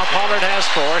 and now Pollard has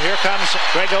 4. Here comes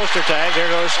Greg Ostertag. There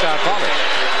goes Scott Pollard.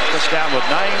 It's down with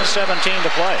 9:17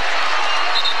 to play.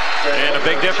 And a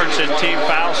big difference in team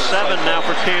fouls. 7 now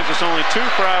for Kansas, only 2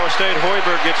 for Iowa State.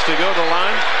 Hoiberg gets to go to the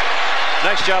line.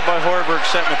 Nice job by Hoiberg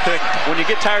setting the pick. When you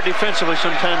get tired defensively,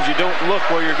 sometimes you don't look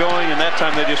where you're going, and that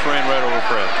time they just ran right over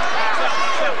Fred.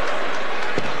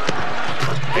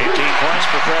 18 points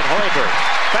for Fred Hoiberg.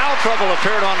 Foul trouble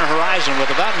appeared on the horizon with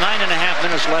about 9.5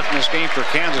 minutes left in this game for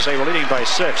Kansas. They were leading by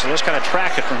 6, so let's kind of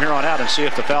track it from here on out and see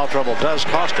if the foul trouble does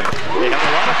cost them. They have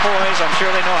a lot of poise. I'm sure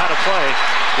they know how to play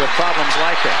with problems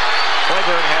like that.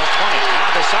 Hoiberg has 20. Now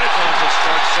the Cyclones have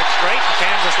scored 6 straight, and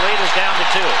Kansas lead is down to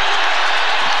 2.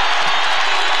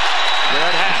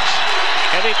 Jared Haas.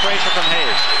 Heavy pressure from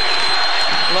Hayes.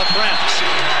 LaFrentz.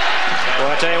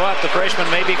 Well, I tell you what, the freshman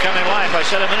may be coming life. I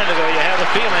said a minute ago, you have the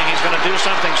feeling he's going to do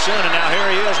something soon, and now here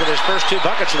he is with his first 2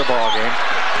 buckets of the ball game.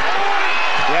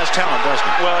 He has talent, doesn't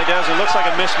he? Well, he does. It looks like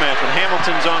a mismatch when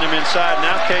Hamilton's on him inside.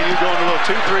 Now KU going to a little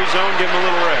 2-3 zone, give him a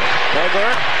little rest.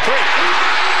 Hoiberg, 3.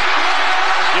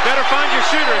 You better find your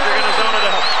shooter if you're going to zone it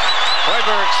up.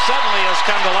 Hoiberg suddenly has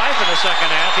come to life in the second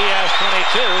half. He has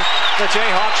 22. The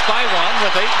Jayhawks by 1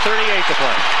 with 8:38 to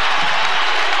play.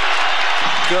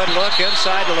 Good look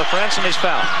inside to LaFrentz, and he's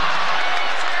fouled.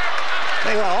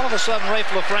 Hey, well, all of a sudden, Rafe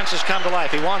LaFrentz has come to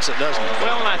life. He wants it, doesn't he?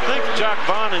 Well, and I think Jock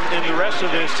Vaughn and the rest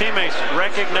of his teammates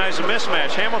recognize the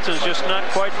mismatch. Hamilton's just not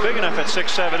quite big enough at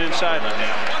 6'7" inside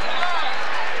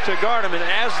to guard him. And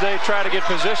as they try to get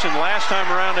position, last time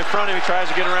around in front of him, he tries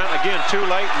to get around. Again, too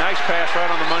late. Nice pass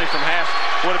right on the money from Haas.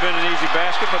 Would have been an easy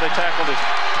basket, but they tackled his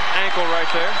ankle right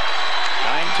there.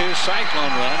 9-2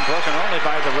 Cyclone run, broken only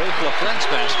by the Rafe LaFrentz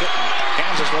basket.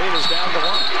 Kansas lead is down to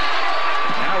 1.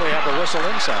 Now we have the whistle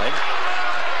inside.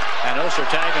 And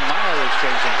Ostertag and Meyer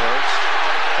exchanging words.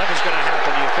 Nothing's going to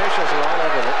happen. The officials are all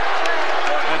over it.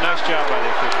 A nice job by the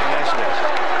officials. Yes, it is.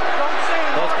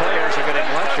 Both players are getting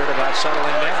lectured about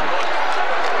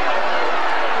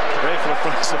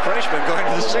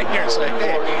senior and say,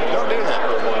 hey, don't do that.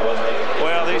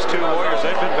 Well, these two Warriors,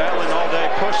 they've been battling all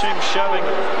day, pushing, shoving.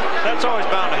 That's always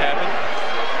bound to happen.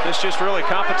 It's just really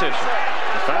competition.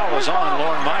 The foul was on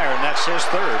Lauren Meyer, and that's his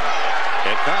third.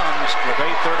 It comes with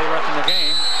 8:30 left in the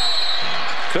game.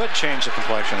 Could change the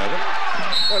complexion of it.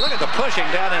 Boy, look at the pushing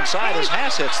down inside as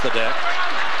Haas hits the deck.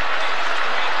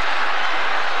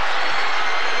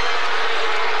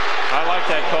 I like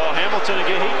that call. Hamilton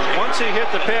again, once he hit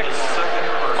the pick,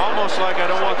 almost like I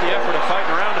don't want the effort of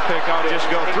fighting around the pick, I'll just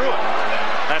go through it.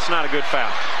 That's not a good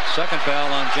foul. Second foul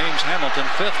on James Hamilton,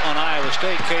 fifth on Iowa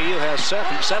State. KU has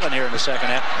seven here in the second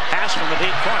half. Pass from the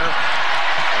deep corner.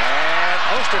 And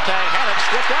Ostertag had it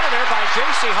stripped out of there by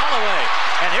J.C. Holloway.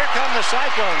 And here come the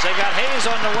Cyclones. They got Hayes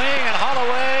on the wing, and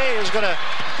Holloway is going to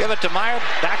give it to Meyer.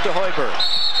 Back to Hoiberg.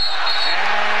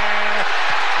 And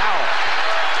foul.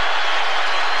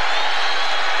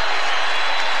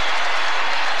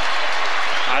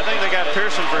 I think they got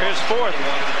Pearson for his fourth.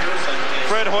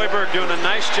 Fred Hoiberg doing a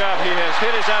nice job. He has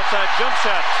hit his outside jump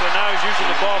shot, so now he's using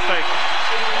the ball fake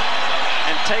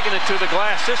and taking it to the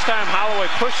glass. This time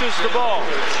Holloway pushes the ball.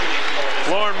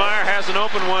 Lauren Meyer has an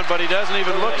open one, but he doesn't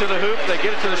even look to the hoop. They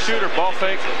get it to the shooter. Ball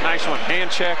fake. Nice one.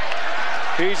 Hand check.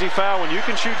 Easy foul. When you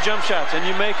can shoot jump shots and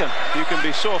you make them, you can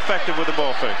be so effective with the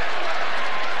ball fake.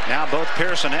 Now both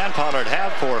Pearson and Pollard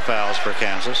have 4 fouls for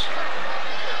Kansas.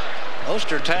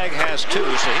 Ostertag has 2,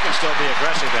 so he can still be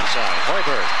aggressive inside.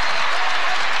 Hoiberg,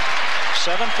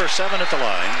 7 for 7 at the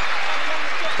line.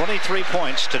 23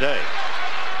 points today.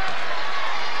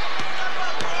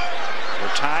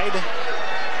 We're tied.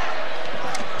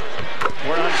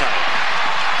 We're untied.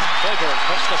 Hoiberg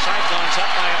puts the Cyclones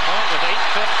up by a point with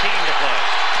 8:15 to play.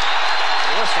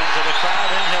 Listen to the crowd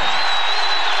in Hilton.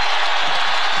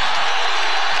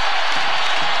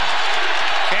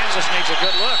 Kansas needs a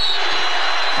good look.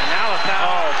 And now a foul.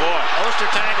 Oh, boy.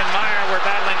 Ostertag and Meyer were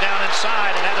battling down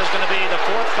inside, and that is going to be the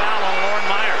 4th foul on Lauren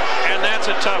Meyer. And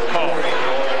that's a tough call.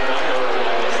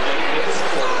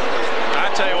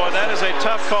 I tell you what, that is a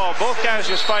tough call. Both guys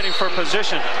just fighting for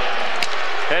position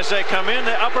as they come in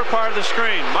the upper part of the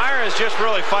screen. Meyer is just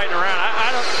really fighting around.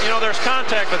 I don't, you know, there's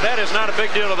contact, but that is not a big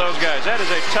deal to those guys. That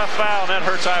is a tough foul, and that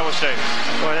hurts Iowa State.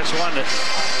 Boy, that's one that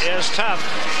is tough,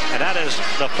 and that is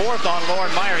the 4th on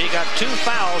Lauren Meyer. He got 2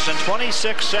 fouls in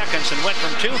 26 seconds and went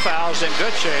from 2 fouls in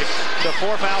good shape to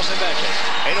 4 fouls in bad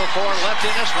shape. 8:04 left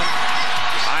in this one.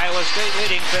 Iowa State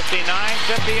leading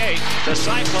 59-58. The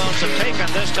Cyclones have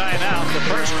taken this time out, the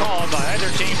first call by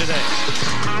either team today.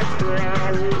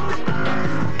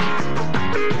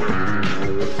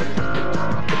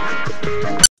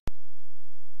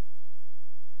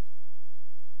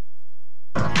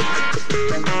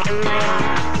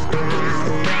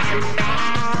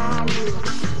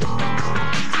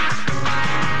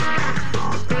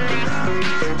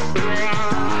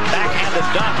 Backhanded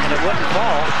dunk, and it wouldn't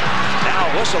fall. Now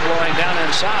whistle blowing down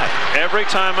inside. Every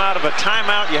time out of a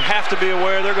timeout, you have to be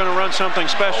aware they're going to run something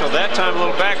special. That time, a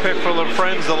little back pick for little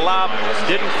friends. The lob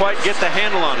didn't quite get the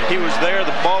handle on it. He was there,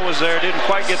 the ball was there, didn't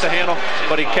quite get the handle,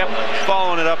 but he kept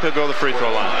following it up. He'll go to the free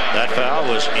throw line. That foul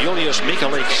was Julius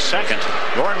Mikalik's second.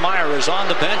 Lauren Meyer is on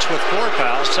the bench with 4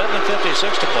 fouls,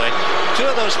 7:56 to play. 2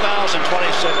 of those fouls in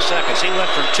 26 seconds. He went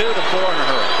from 2 to 4 in a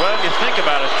hurry. Well, if you think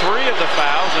about it, 3 of the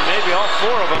fouls, and maybe all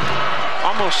 4 of them,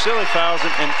 almost silly fouls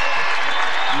and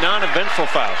non-eventful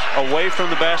fouls. Away from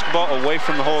the basketball, away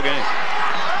from the whole game.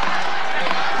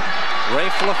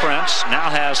 Rafe LaFrentz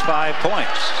now has 5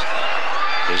 points.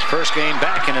 His first game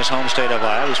back in his home state of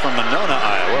Iowa. He's from Monona,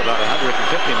 Iowa, about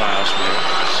 150 miles from here.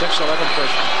 6'11"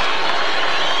 freshman.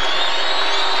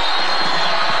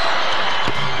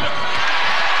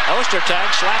 Ostertag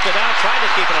slapped it out, tried to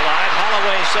keep it alive.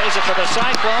 Holloway saves it for the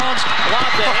Cyclones.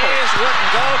 Lob to Hayes,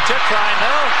 wouldn't go. Tip try,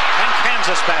 no. And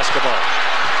Kansas basketball.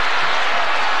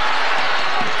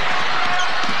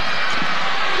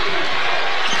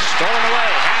 Stolen away.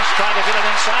 Haas tried to get it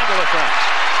inside to LaFrentz.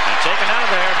 And taken out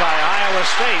of there by Iowa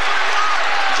State.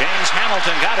 James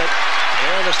Hamilton got it.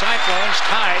 Here the Cyclones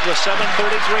tied with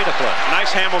 7:33 to play. Nice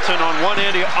Hamilton on one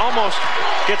end. He almost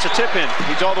gets a tip in.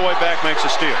 He's all the way back, makes a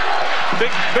steal. Big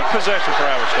possession for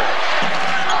Iowa State.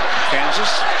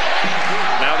 Kansas.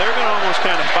 Now they're going to almost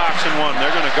kind of box in one.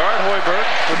 They're going to guard Hoiberg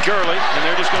with Gurley, and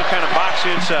they're just going to kind of box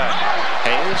inside.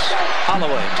 Hayes,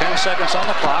 Holloway, 10 seconds on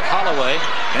the clock. Holloway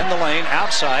in the lane,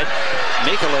 outside.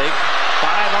 Mikalik,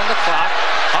 5 on the clock.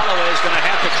 Holloway is going to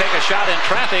have to take a shot in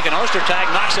traffic, and Ostertag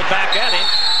knocks it back at him.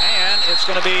 And it's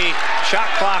going to be shot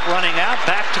clock running out.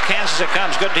 Back to Kansas it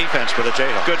comes. Good defense for the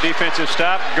Jayhawks. Good defensive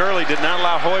stop. Gurley did not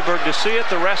allow Hoiberg to see it.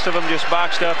 The rest of them just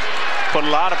boxed up. Put a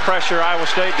lot of pressure. Iowa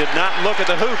State did not look at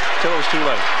the hoop till it was too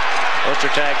late.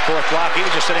 Ostertag, fourth block. He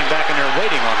was just sitting back in there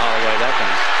waiting on Holloway that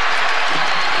time.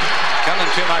 Coming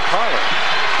to my parlor.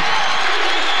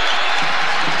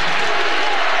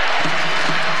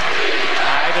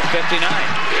 Tied at 59.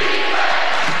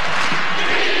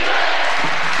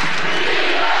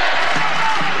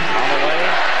 Holloway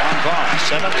on Vaughn.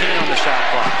 17 on the shot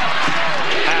clock.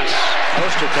 Pass.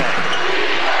 Ostertag.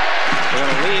 They're going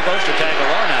to leave Ostertag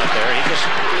alone out there. He just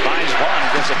finds Vaughn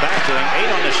and gives it back to him.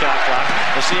 8 on the shot clock.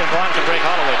 We'll see if Vaughn can break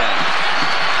Holloway down.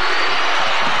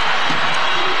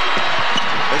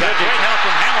 We got great help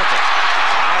from Hamilton.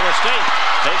 Iowa State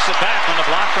takes it back on the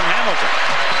block from Hamilton.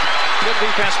 Good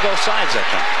defense both sides that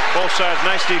time. Both sides,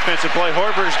 nice defensive play.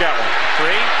 Hoiberg's got one.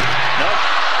 3. Nope.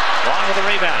 Vaughn with the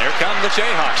rebound. Here come the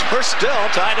Jayhawks. We're still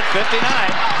tied at 59.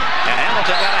 And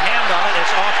Hamilton got a hand on it.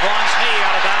 It's off Vaughn's knee,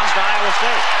 out of bounds to Iowa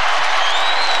State.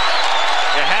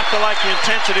 You have to like the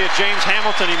intensity of James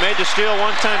Hamilton. He made the steal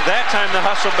one time. That time the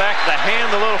hustle back, the hand,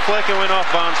 the little flick, and went off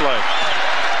Vaughn's leg.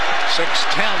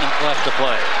 6:10 left to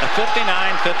play. A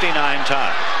 59-59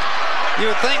 tie.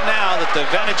 You would think now that the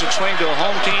advantage would swing to a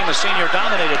home team, a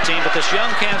senior-dominated team, but this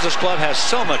young Kansas club has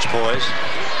so much poise.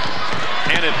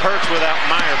 And it hurts without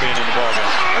Meyer being in the ballgame.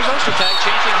 There's Ostertag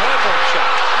changing Hoiberg's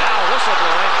shot. Now whistle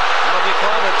blowing. That'll be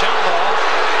called a jump ball.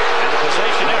 And the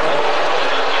possession arrow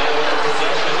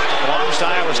belongs to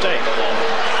Iowa State.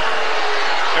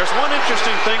 There's one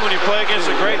interesting thing when you play against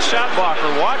a great shot blocker.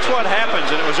 Watch what happens.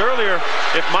 And it was earlier,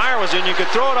 if Meyer was in, you could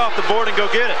throw it off the board and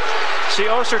go get it. See,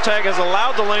 Ostertag has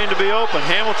allowed the lane to be open.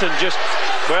 Hamilton just,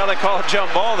 well, they call it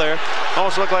jump ball there.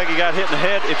 Almost looked like he got hit in the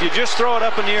head. If you just throw it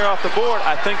up in the air off the board,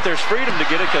 I think there's freedom to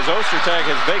get it because Ostertag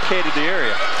has vacated the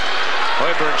area.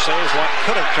 Hoiberg saves what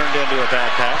could have turned into a bad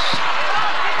pass.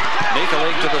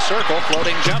 Nikolic to the circle,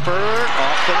 floating jumper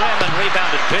off the rim and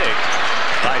rebounded big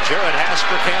by Jared Haas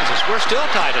for Kansas. We're still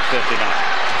tied at 59.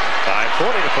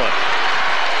 5:40 to play.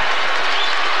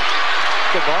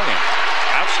 Good ball game.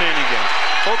 Outstanding game.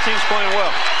 Both teams playing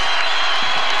well.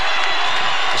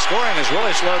 The scoring has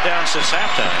really slowed down since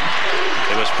halftime.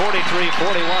 It was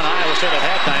 43-41 Iowa State at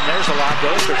halftime. There's a lob to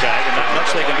Ostertag, and not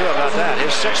much they can do about that.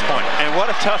 His 6-point. And what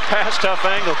a tough pass, tough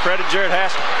angle. Credit Jared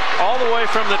Haas. All the way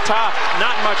from the top.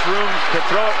 Not much room to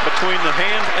throw it between the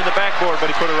hand and the backboard, but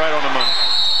he put it right on the money.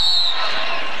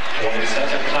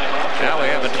 Now we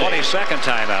have a 22nd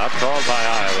timeout called by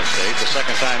Iowa State. The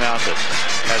second timeout that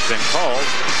has been called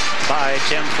by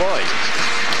Tim Floyd.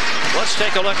 Let's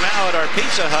take a look now at our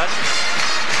Pizza Hut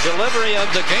delivery of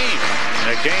the game.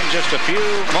 A game just a few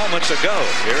moments ago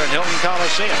here in Hilton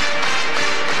Coliseum.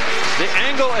 The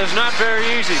angle is not very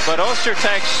easy, but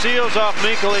Ostertag seals off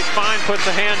Nikolic. Fine puts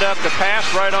a hand up to pass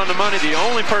right on the money. The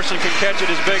only person can catch it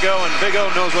is Big O, and Big O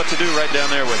knows what to do right down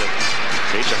there with it.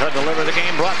 Pizza Hut deliver the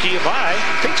game, brought to you by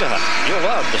Pizza Hut. You'll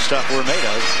love the stuff we're made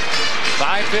of.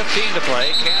 5:15 to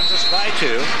play. Kansas by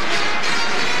 2.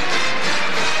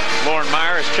 Lauren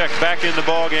Meyer is checked back in the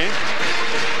ball game.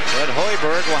 Ed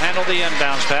Hoiberg will handle the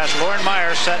inbounds pass. Lauren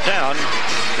Meyer sat down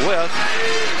with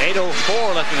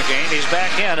 8:04 left in the game. He's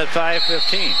back in at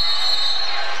 5:15.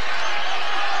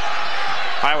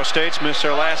 Iowa State's missed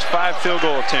their last 5 field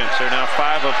goal attempts. They're now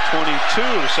 5 of 22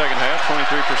 in the second half,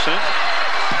 23%.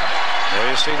 There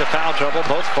you see the foul trouble,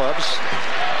 both clubs.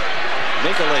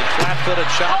 Nikolic, flat-footed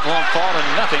shot, won't fall in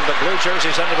nothing but blue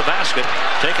jerseys under the basket.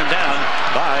 Taken down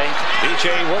by B.J.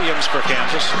 Williams for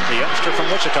Kansas, the youngster from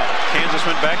Wichita. Kansas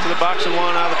went back to the box and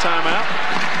won out of the timeout,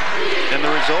 and the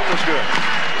result was good.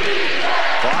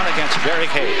 Vaughn against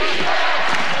Derek Hayes.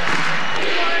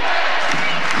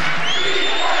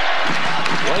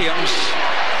 Williams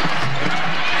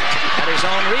had his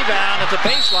own rebound at the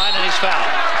baseline, and he's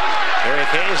fouled. Derek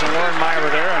Hayes and Lauren Meyer were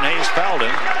there, and Hayes fouled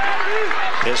him.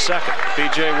 His second.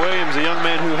 B.J. Williams, a young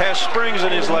man who has springs in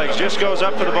his legs, just goes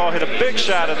up to the ball, hit a big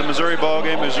shot at the Missouri ball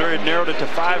game. Missouri narrowed it to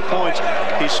 5 points.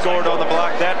 He scored on the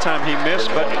block that time. He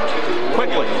missed, but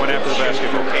quickly went after the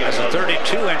basketball. He has a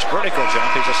 32-inch vertical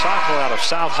jump. He's a sophomore out of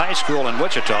South High School in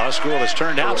Wichita, a school that's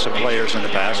turned out some players in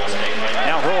the past.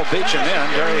 Now Hurl beats him in.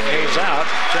 Derek Hayes out.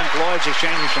 Tim Floyd's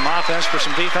exchanging some offense for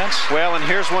some defense. Well, and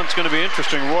here's one's going to be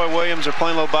interesting. Roy Williams are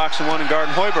playing low box and one in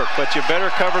guarding Hoiberg, but you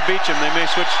better cover Beecham. They may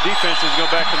switch defenses and go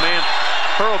back to man.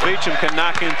 Hurl Beecham can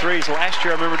knock in threes. Last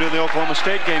year, I remember doing the Oklahoma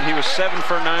State game. He was 7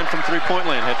 for 9 from three-point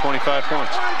land, had 25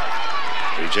 points.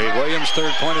 B.J. Williams,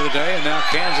 third point of the day, and now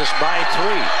Kansas by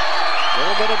 3. A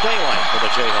little bit of daylight for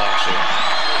the Jayhawks here.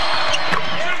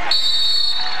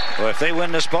 Well, if they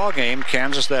win this ball game,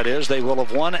 Kansas that is, they will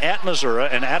have won at Missouri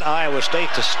and at Iowa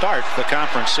State to start the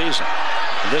conference season.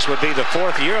 And this would be the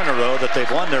 4th year in a row that they've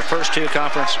won their first two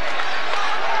conference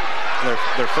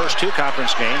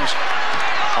games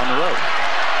on the road.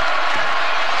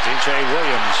 DJ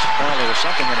Williams apparently with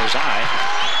something in his eye.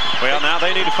 Well, now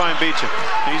they need to find Beecham.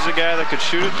 He's the guy that could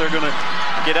shoot it. They're going to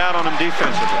get out on him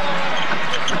defensively.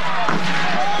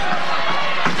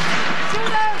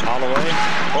 Holloway.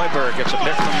 Hoiberg gets a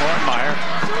pick from Lauren Meyer.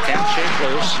 Can't shake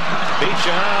loose.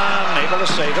 Beecham able to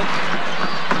save it.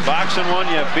 Box and one,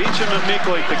 you have Beecham and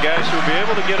Meekly, the guys who will be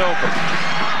able to get open.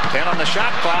 10 on the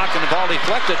shot clock, and the ball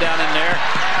deflected down in there.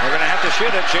 They're going to have to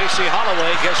shoot it. J.C.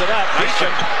 Holloway gives it up.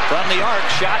 Beecham from the arc,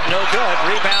 shot no good.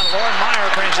 Rebound, Lauren Meyer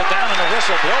brings it down, and a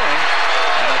whistle blowing.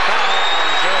 And a foul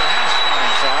on Jared Haas on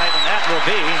the side, and that will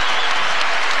be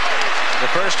the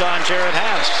first on Jared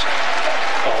Haas.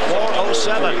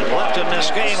 4:07 left in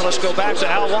this game. Let's go back to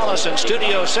Al Wallace in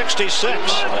Studio 66.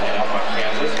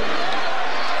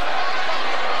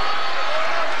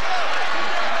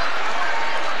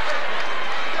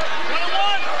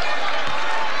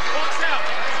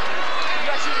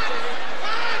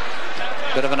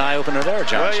 Bit of an eye-opener there,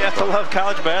 Johnson. Well, you have to love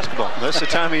college basketball. This is the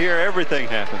time of year everything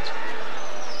happens.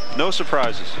 No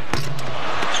surprises.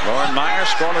 Lauren Meyer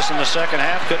scoreless in the second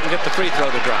half. Couldn't get the free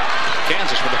throw to drop.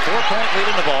 Kansas with a 4-point lead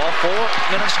in the ball. 4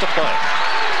 minutes to play.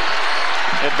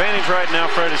 Advantage right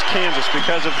now, Fred, is Kansas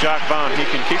because of Jock Bond. He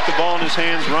can keep the ball in his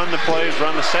hands, run the plays,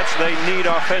 run the sets they need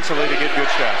offensively to get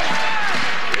good shots.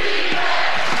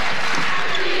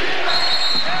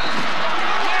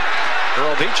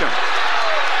 Earl Beecham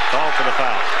called for the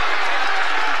foul.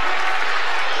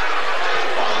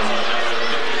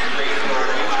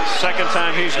 Second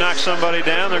time he's knocked somebody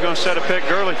down. They're going to set a pick.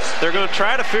 Gurley. They're going to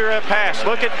try to fear that pass.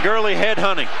 Look at Gurley head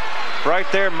hunting right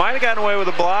there. Might have gotten away with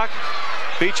a block.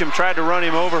 Beecham tried to run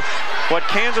him over. What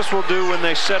Kansas will do when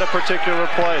they set a particular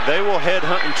play, they will head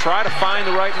hunt and try to find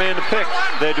the right man to pick.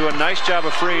 They do a nice job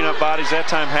of freeing up bodies. That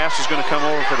time Haas is going to come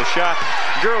over for the shot.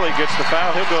 Gurley gets the foul.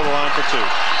 He'll go to the line for 2.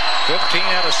 15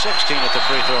 out of 16 at the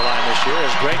free throw line this year is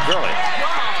Greg Gurley.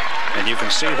 And you can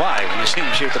see why when you see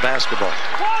him shoot the basketball.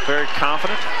 Very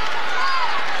confident.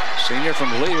 Senior from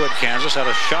Leawood, Kansas, out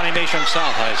of Shawnee Mission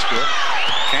South High School.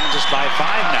 Kansas by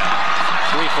 5 now.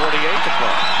 3:48 to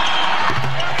play.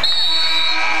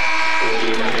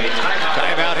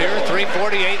 Timeout here.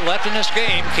 3:48 left in this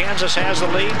game. Kansas has the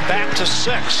lead back to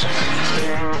 6.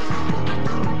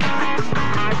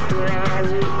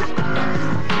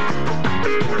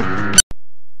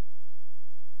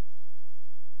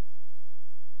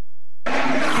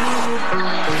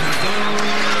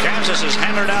 Kansas has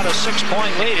hammered out a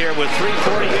 6-point lead here with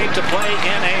 3:48 to play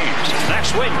in Ames.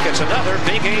 Next week, it's another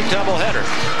Big 8 doubleheader.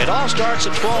 It all starts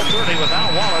at 12:30 with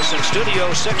Al Wallace in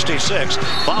Studio 66,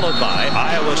 followed by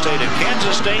Iowa State and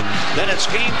Kansas State. Then it's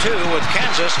Game 2 with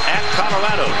Kansas at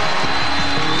Colorado.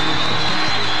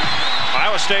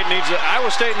 Iowa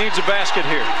State needs a basket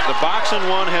here. The box and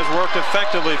one has worked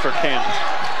effectively for Kansas.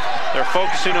 They're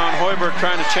focusing on Hoiberg,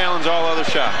 trying to challenge all other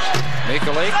shots.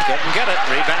 Meekly couldn't get it.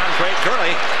 Rebound, Greg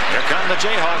Gurley. Here come the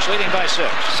Jayhawks leading by 6.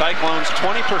 Cyclones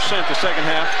 20% the second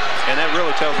half, and that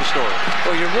really tells the story.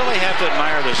 Well, you really have to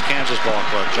admire this Kansas ball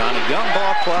club, John. A young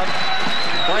ball club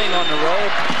playing on the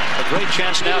road. A great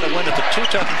chance now to win at the 2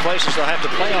 tough places they'll have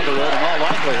to play on the road in all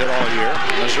likelihood all year.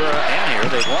 Missouri and here.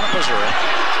 They've won at Missouri.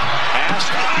 Pass.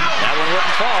 That one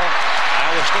wouldn't fall.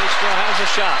 Iowa State still has a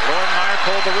shot. Lauren Meyer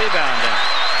pulled the rebound down.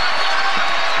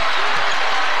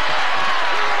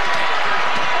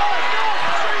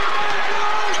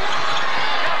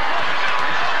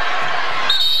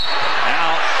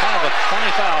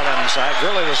 Foul down inside.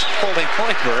 Gurley was holding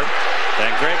Hoiberg.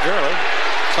 Then Greg Gurley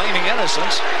claiming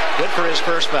innocence. Good for his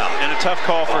first foul. And a tough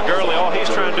call for Gurley. All he's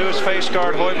trying to do is face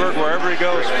guard Hoiberg wherever he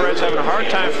goes. Fred's having a hard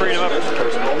time freeing him up.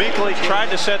 Meekly tried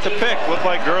to set the pick. Looked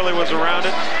like Gurley was around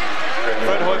it.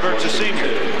 Fred Hoiberg just seemed to.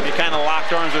 He kind of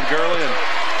locked arms with Gurley and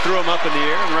threw him up in the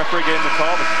air, and the referee gave him the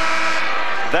call. But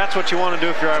that's what you want to do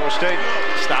if you're Iowa State.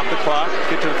 Stop the clock,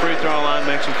 get to the free throw line,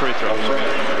 make some free throws.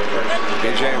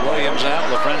 DJ Williams out,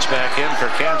 LaFrentz back in for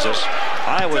Kansas.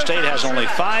 Iowa State has only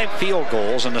 5 field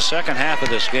goals in the second half of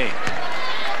this game.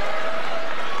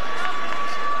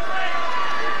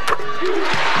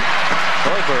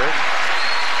 Hoiberg,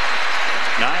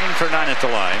 9 for 9 at the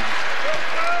line.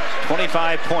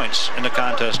 25 points in the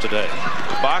contest today.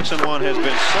 Box and one has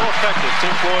been so effective.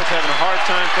 Tim Floyd's having a hard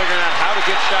time figuring out how to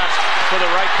get shots for the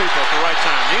right people at the right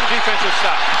time. Need a defensive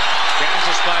stop.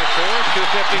 Kansas by 4,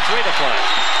 2:53 to play.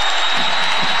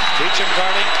 Beecham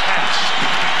guarding, pass.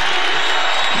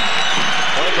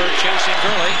 Hoiberg chasing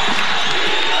Gurley.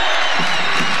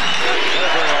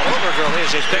 Hoiberg all over Gurley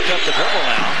as he's picked up the dribble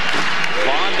now.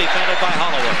 Vaughn defended by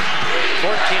Holloway.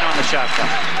 14 on the shot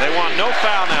clock. They want no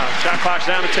foul now. Shot clock's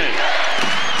down to 10.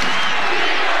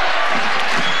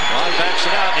 Long backs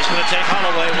it out. He's going to take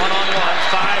Holloway one-on-one.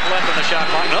 5 left in the shot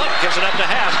clock. Nope, gives it up to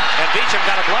Haas. And Beecham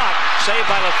got a block. Saved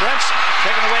by LaFrentz.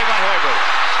 Taken away by Hoiberg.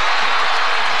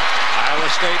 Iowa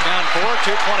State down 4,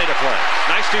 2:20 to play.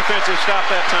 Nice defensive stop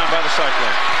that time by the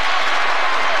Cyclone.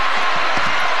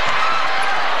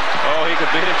 Oh, he could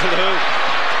beat it to the hoop.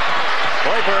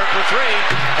 Hoiberg for 3.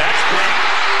 That's big.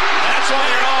 That's why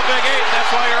you're all Big 8.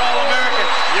 That's why you're all American.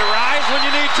 You rise when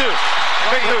you need to.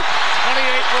 Big hoop.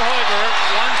 28 for Hoiberg.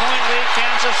 1-point lead,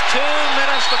 Kansas. 2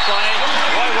 minutes to play.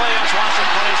 Roy Williams wants a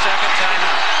 20-second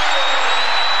timeout.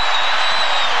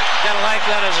 You gotta like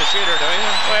that as a shooter, don't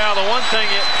you? Well, the one thing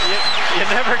you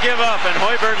never give up. And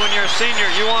Hoiberg, when you're a senior,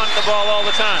 you want the ball all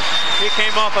the time. He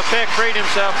came off a pick, freed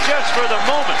himself just for the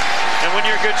moment. And when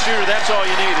you're a good shooter, that's all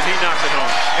you need, and he knocked it home.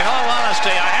 In all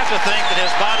honesty, I have to think that his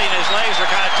body and his legs are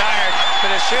kind of tired, but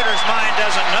his shooter's mind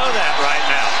doesn't know that right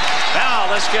now.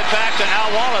 Now, let's get back to Al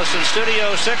Wallace in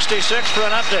Studio 66 for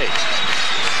an update.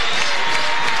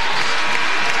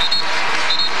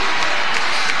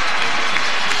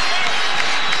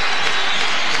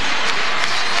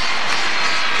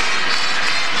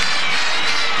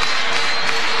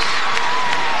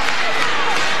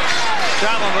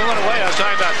 John, when we went away, I was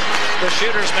talking about the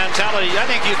shooter's mentality. I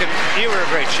think you were a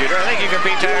great shooter. I think you can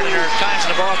be tired, and there are times in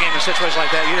the ball game in situations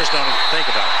like that you just don't even think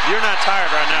about it. You're not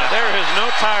tired right now. There is no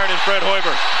tired in Fred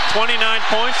Hoiberg. 29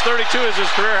 points, 32 is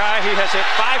his career high. He has hit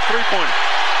 5 3-pointers.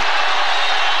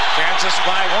 Kansas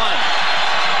by 1.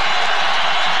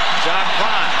 Jacque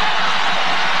Vaughn.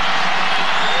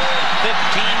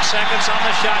 15 seconds on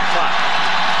the shot clock.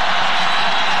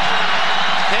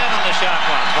 10 on the shot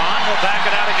clock. Vaughn will back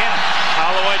it out again.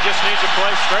 Holloway just needs to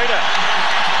play straight up.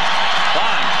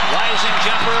 Vaughn, rising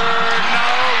jumper, no,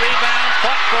 rebound,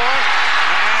 fought for,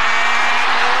 and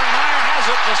Warren Meyer has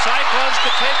it. The Cyclones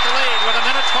could take the lead with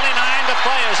 1:29 to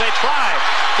play as they try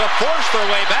to force their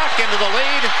way back into the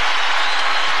lead.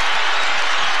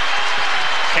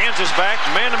 Kansas back,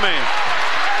 man-to-man.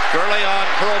 Gurley on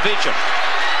Pearl Beecham.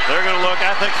 They're going to look.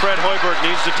 I think Fred Hoiberg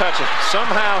needs to touch it.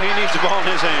 Somehow he needs the ball in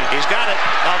his hand. He's got it.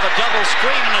 Off a double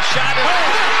screen, and the shot is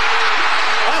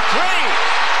a 3.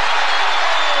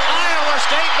 Iowa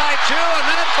State by 2,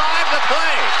 1:05 to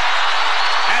play.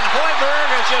 And Hoiberg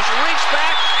has just reached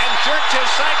back and jerked his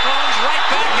Cyclones right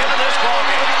back into this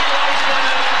ballgame.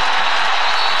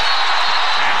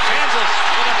 And Kansas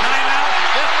with a timeout,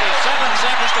 57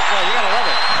 seconds to play. You gotta love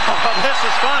it. Oh, this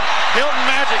is fun. Hilton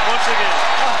Magic once again.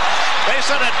 They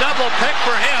set a double pick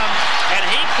for him, and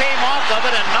he came off of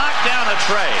it and knocked down a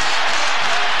tray.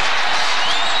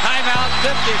 Timeout,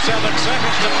 57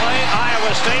 seconds to play. Iowa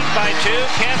State by 2.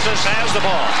 Kansas has the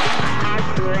ball.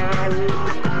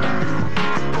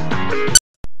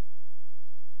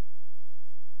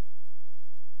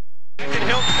 In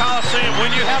Hilton Coliseum,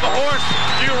 when you have a horse,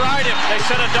 you ride him. They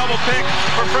set a double pick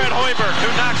for Fred Hoiberg, who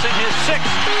knocks in his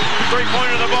 6th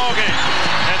 3-pointer of the ball game.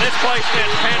 And this place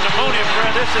is pandemonium,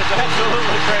 Fred. This is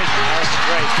absolutely crazy. That's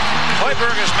great.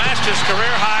 Hoiberg has matched his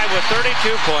career high with 32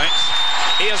 points.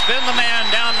 He has been the man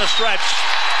down the stretch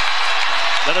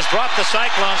that has brought the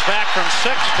Cyclones back from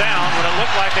 6 down when it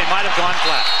looked like they might have gone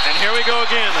flat. And here we go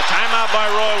again. The timeout by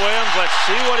Roy Williams. Let's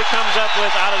see what he comes up with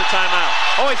out of the timeout.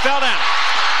 Oh, he fell down.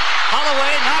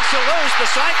 Holloway knocks it loose. The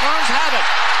Cyclones have it.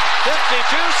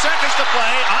 52 seconds to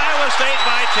play. Iowa State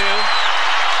by 2.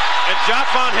 And Jacque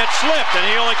Vaughn had slipped, and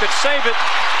he only could save it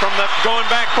from the going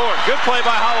back court. Good play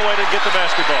by Holloway to get the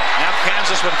basketball. Now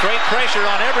Kansas with great pressure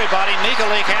on everybody.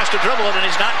 Mikulik has to dribble it, and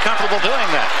he's not comfortable doing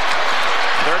that.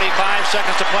 35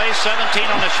 seconds to play, 17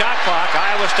 on the shot clock.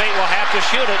 Iowa State will have to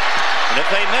shoot it. And if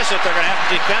they miss it, they're going to have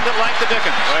to defend it like the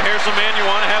Dickens. Well, here's the man you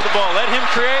want to have the ball. Let him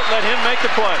create, let him make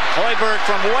the play. Hoiberg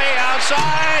from way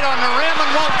outside on the rim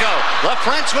and won't go.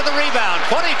 LaFrentz with the rebound.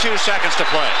 22 seconds to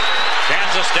play.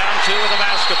 Kansas down 2 with the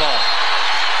basketball.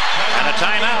 And a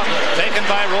timeout taken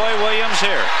by Roy Williams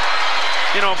here.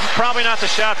 You know, probably not the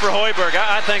shot for Hoiberg.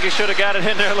 I think he should have got it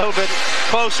in there a little bit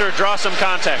closer, draw some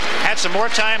contact. Had some more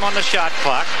time on the shot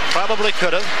clock. Probably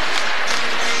could have.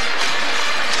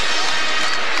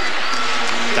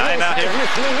 Timeout here.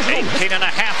 18 and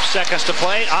a half seconds to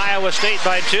play. Iowa State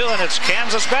by 2, and it's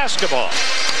Kansas basketball.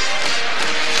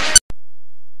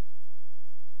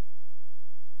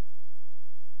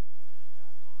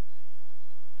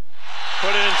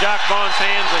 Put it in Jacque Vaughn's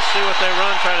hands. Let's see what they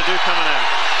run, try to do coming out.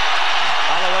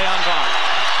 Holloway on Vaughn.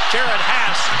 Jared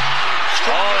Haas.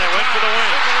 Oh, they went for the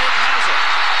win.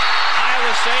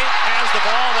 Iowa State has the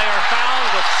ball. They are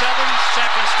fouled with 7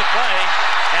 seconds to play.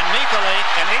 And Mikulik,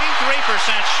 an 83%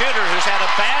 shooter who's had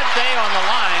a bad day on the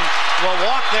line, will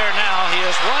walk there now. He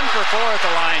is 1 for 4 at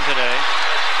the line today.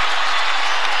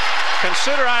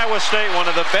 Consider Iowa State one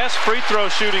of the best free throw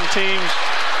shooting teams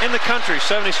in the country,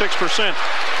 76%.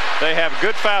 They have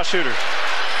good foul shooters.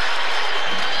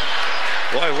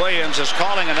 Roy Williams is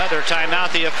calling another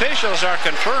timeout. The officials are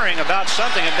conferring about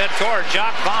something in midcourt.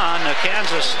 Jock Vaughn,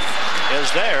 Kansas, is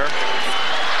there.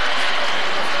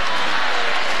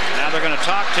 Now they're going to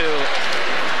talk to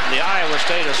the Iowa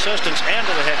State assistants and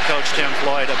to the head coach, Tim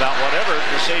Floyd, about whatever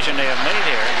decision they have made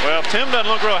here. Well, Tim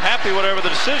doesn't look real happy whatever the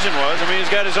decision was. I mean,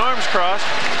 he's got his arms crossed.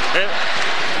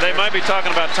 They might be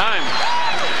talking about time.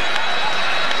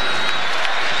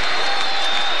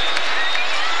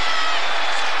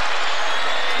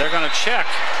 They're going to check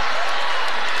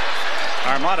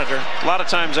our monitor. A lot of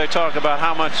times they talk about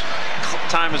how much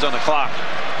time is on the clock.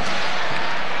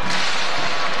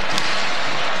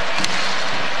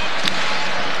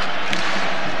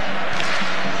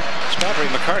 Scotty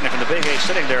McCartney from the Big 8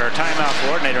 sitting there, our timeout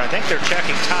coordinator. I think they're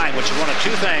checking time, which is one of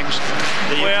two things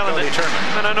that you can determine.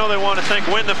 And I know they want to think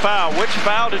when the foul. Which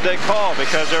foul did they call?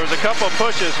 Because there was a couple of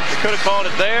pushes. They could have called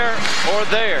it there or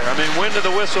there. I mean, when did the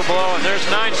whistle blow? And there's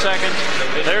 9 seconds.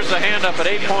 There's the hand up at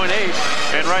 8.8.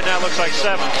 And right now it looks like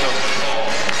 7. So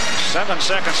 7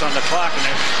 seconds on the clock. And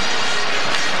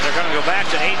they're going to go back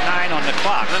to 8-9 on the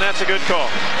clock. And that's a good call.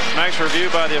 Nice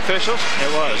review by the officials. It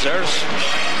was. There's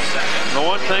the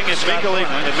one thing is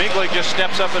Meekly just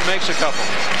steps up and makes a couple.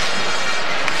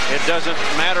 It doesn't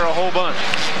matter a whole bunch.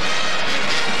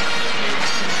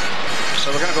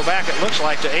 So we're going to go back, it looks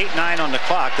like, to 8-9 on the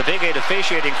clock. The Big 8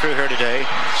 officiating crew here today.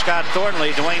 Scott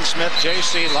Thornley, Dwayne Smith,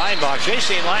 J.C. Leinbach.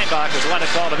 J.C. Leinbach is the one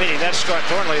that called the meeting. That's Scott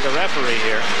Thornley, the referee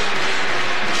here.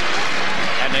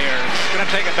 And they're going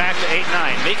to take it back to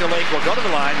 8-9. Mika Lake will go to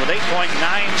the line with 8.9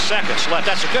 seconds left.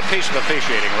 That's a good piece of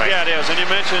officiating, right? Yeah, it is. And you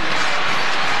mentioned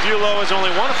Bulow is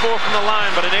only 1 of 4 from the line,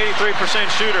 but an 83%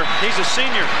 shooter. He's a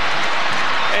senior.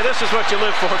 Hey, this is what you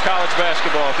live for, college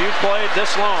basketball. If you've played this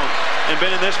long and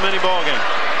been in this many ball games.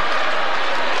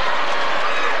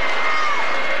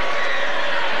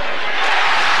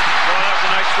 Well, that was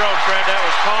a nice stroke, Fred. That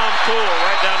was calm, cool,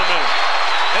 right down the middle.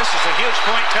 This is a huge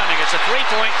point coming. It's a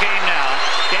 3-point game now.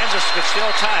 Kansas could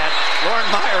still tie it. Lauren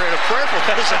Meyer in a prayerful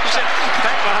position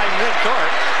back behind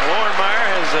midcourt. Lauren Meyer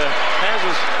has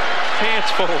his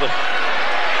pants folded.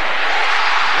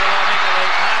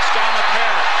 Knocks down the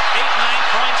pair.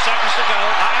 8.9 seconds to go.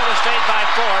 Iowa State by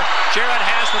 4. Jarrett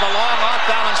Hass with a long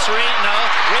off-balance 3. No.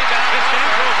 Rebound. It's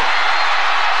over.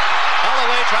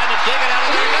 Holloway trying to dig it out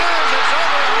of there. It's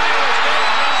over. Iowa State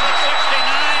wins it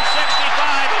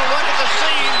 69-65. And look at the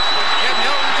scene in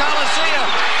Hilton Coliseum.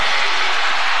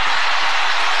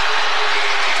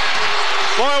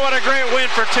 Boy, what a great win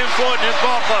for Tim Floyd and his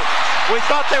ball club. We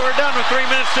thought they were done with 3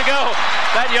 minutes to go.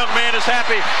 That young man is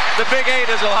happy. The Big 8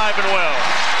 is alive and well.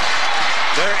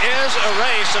 There is a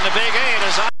race in the Big 8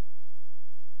 as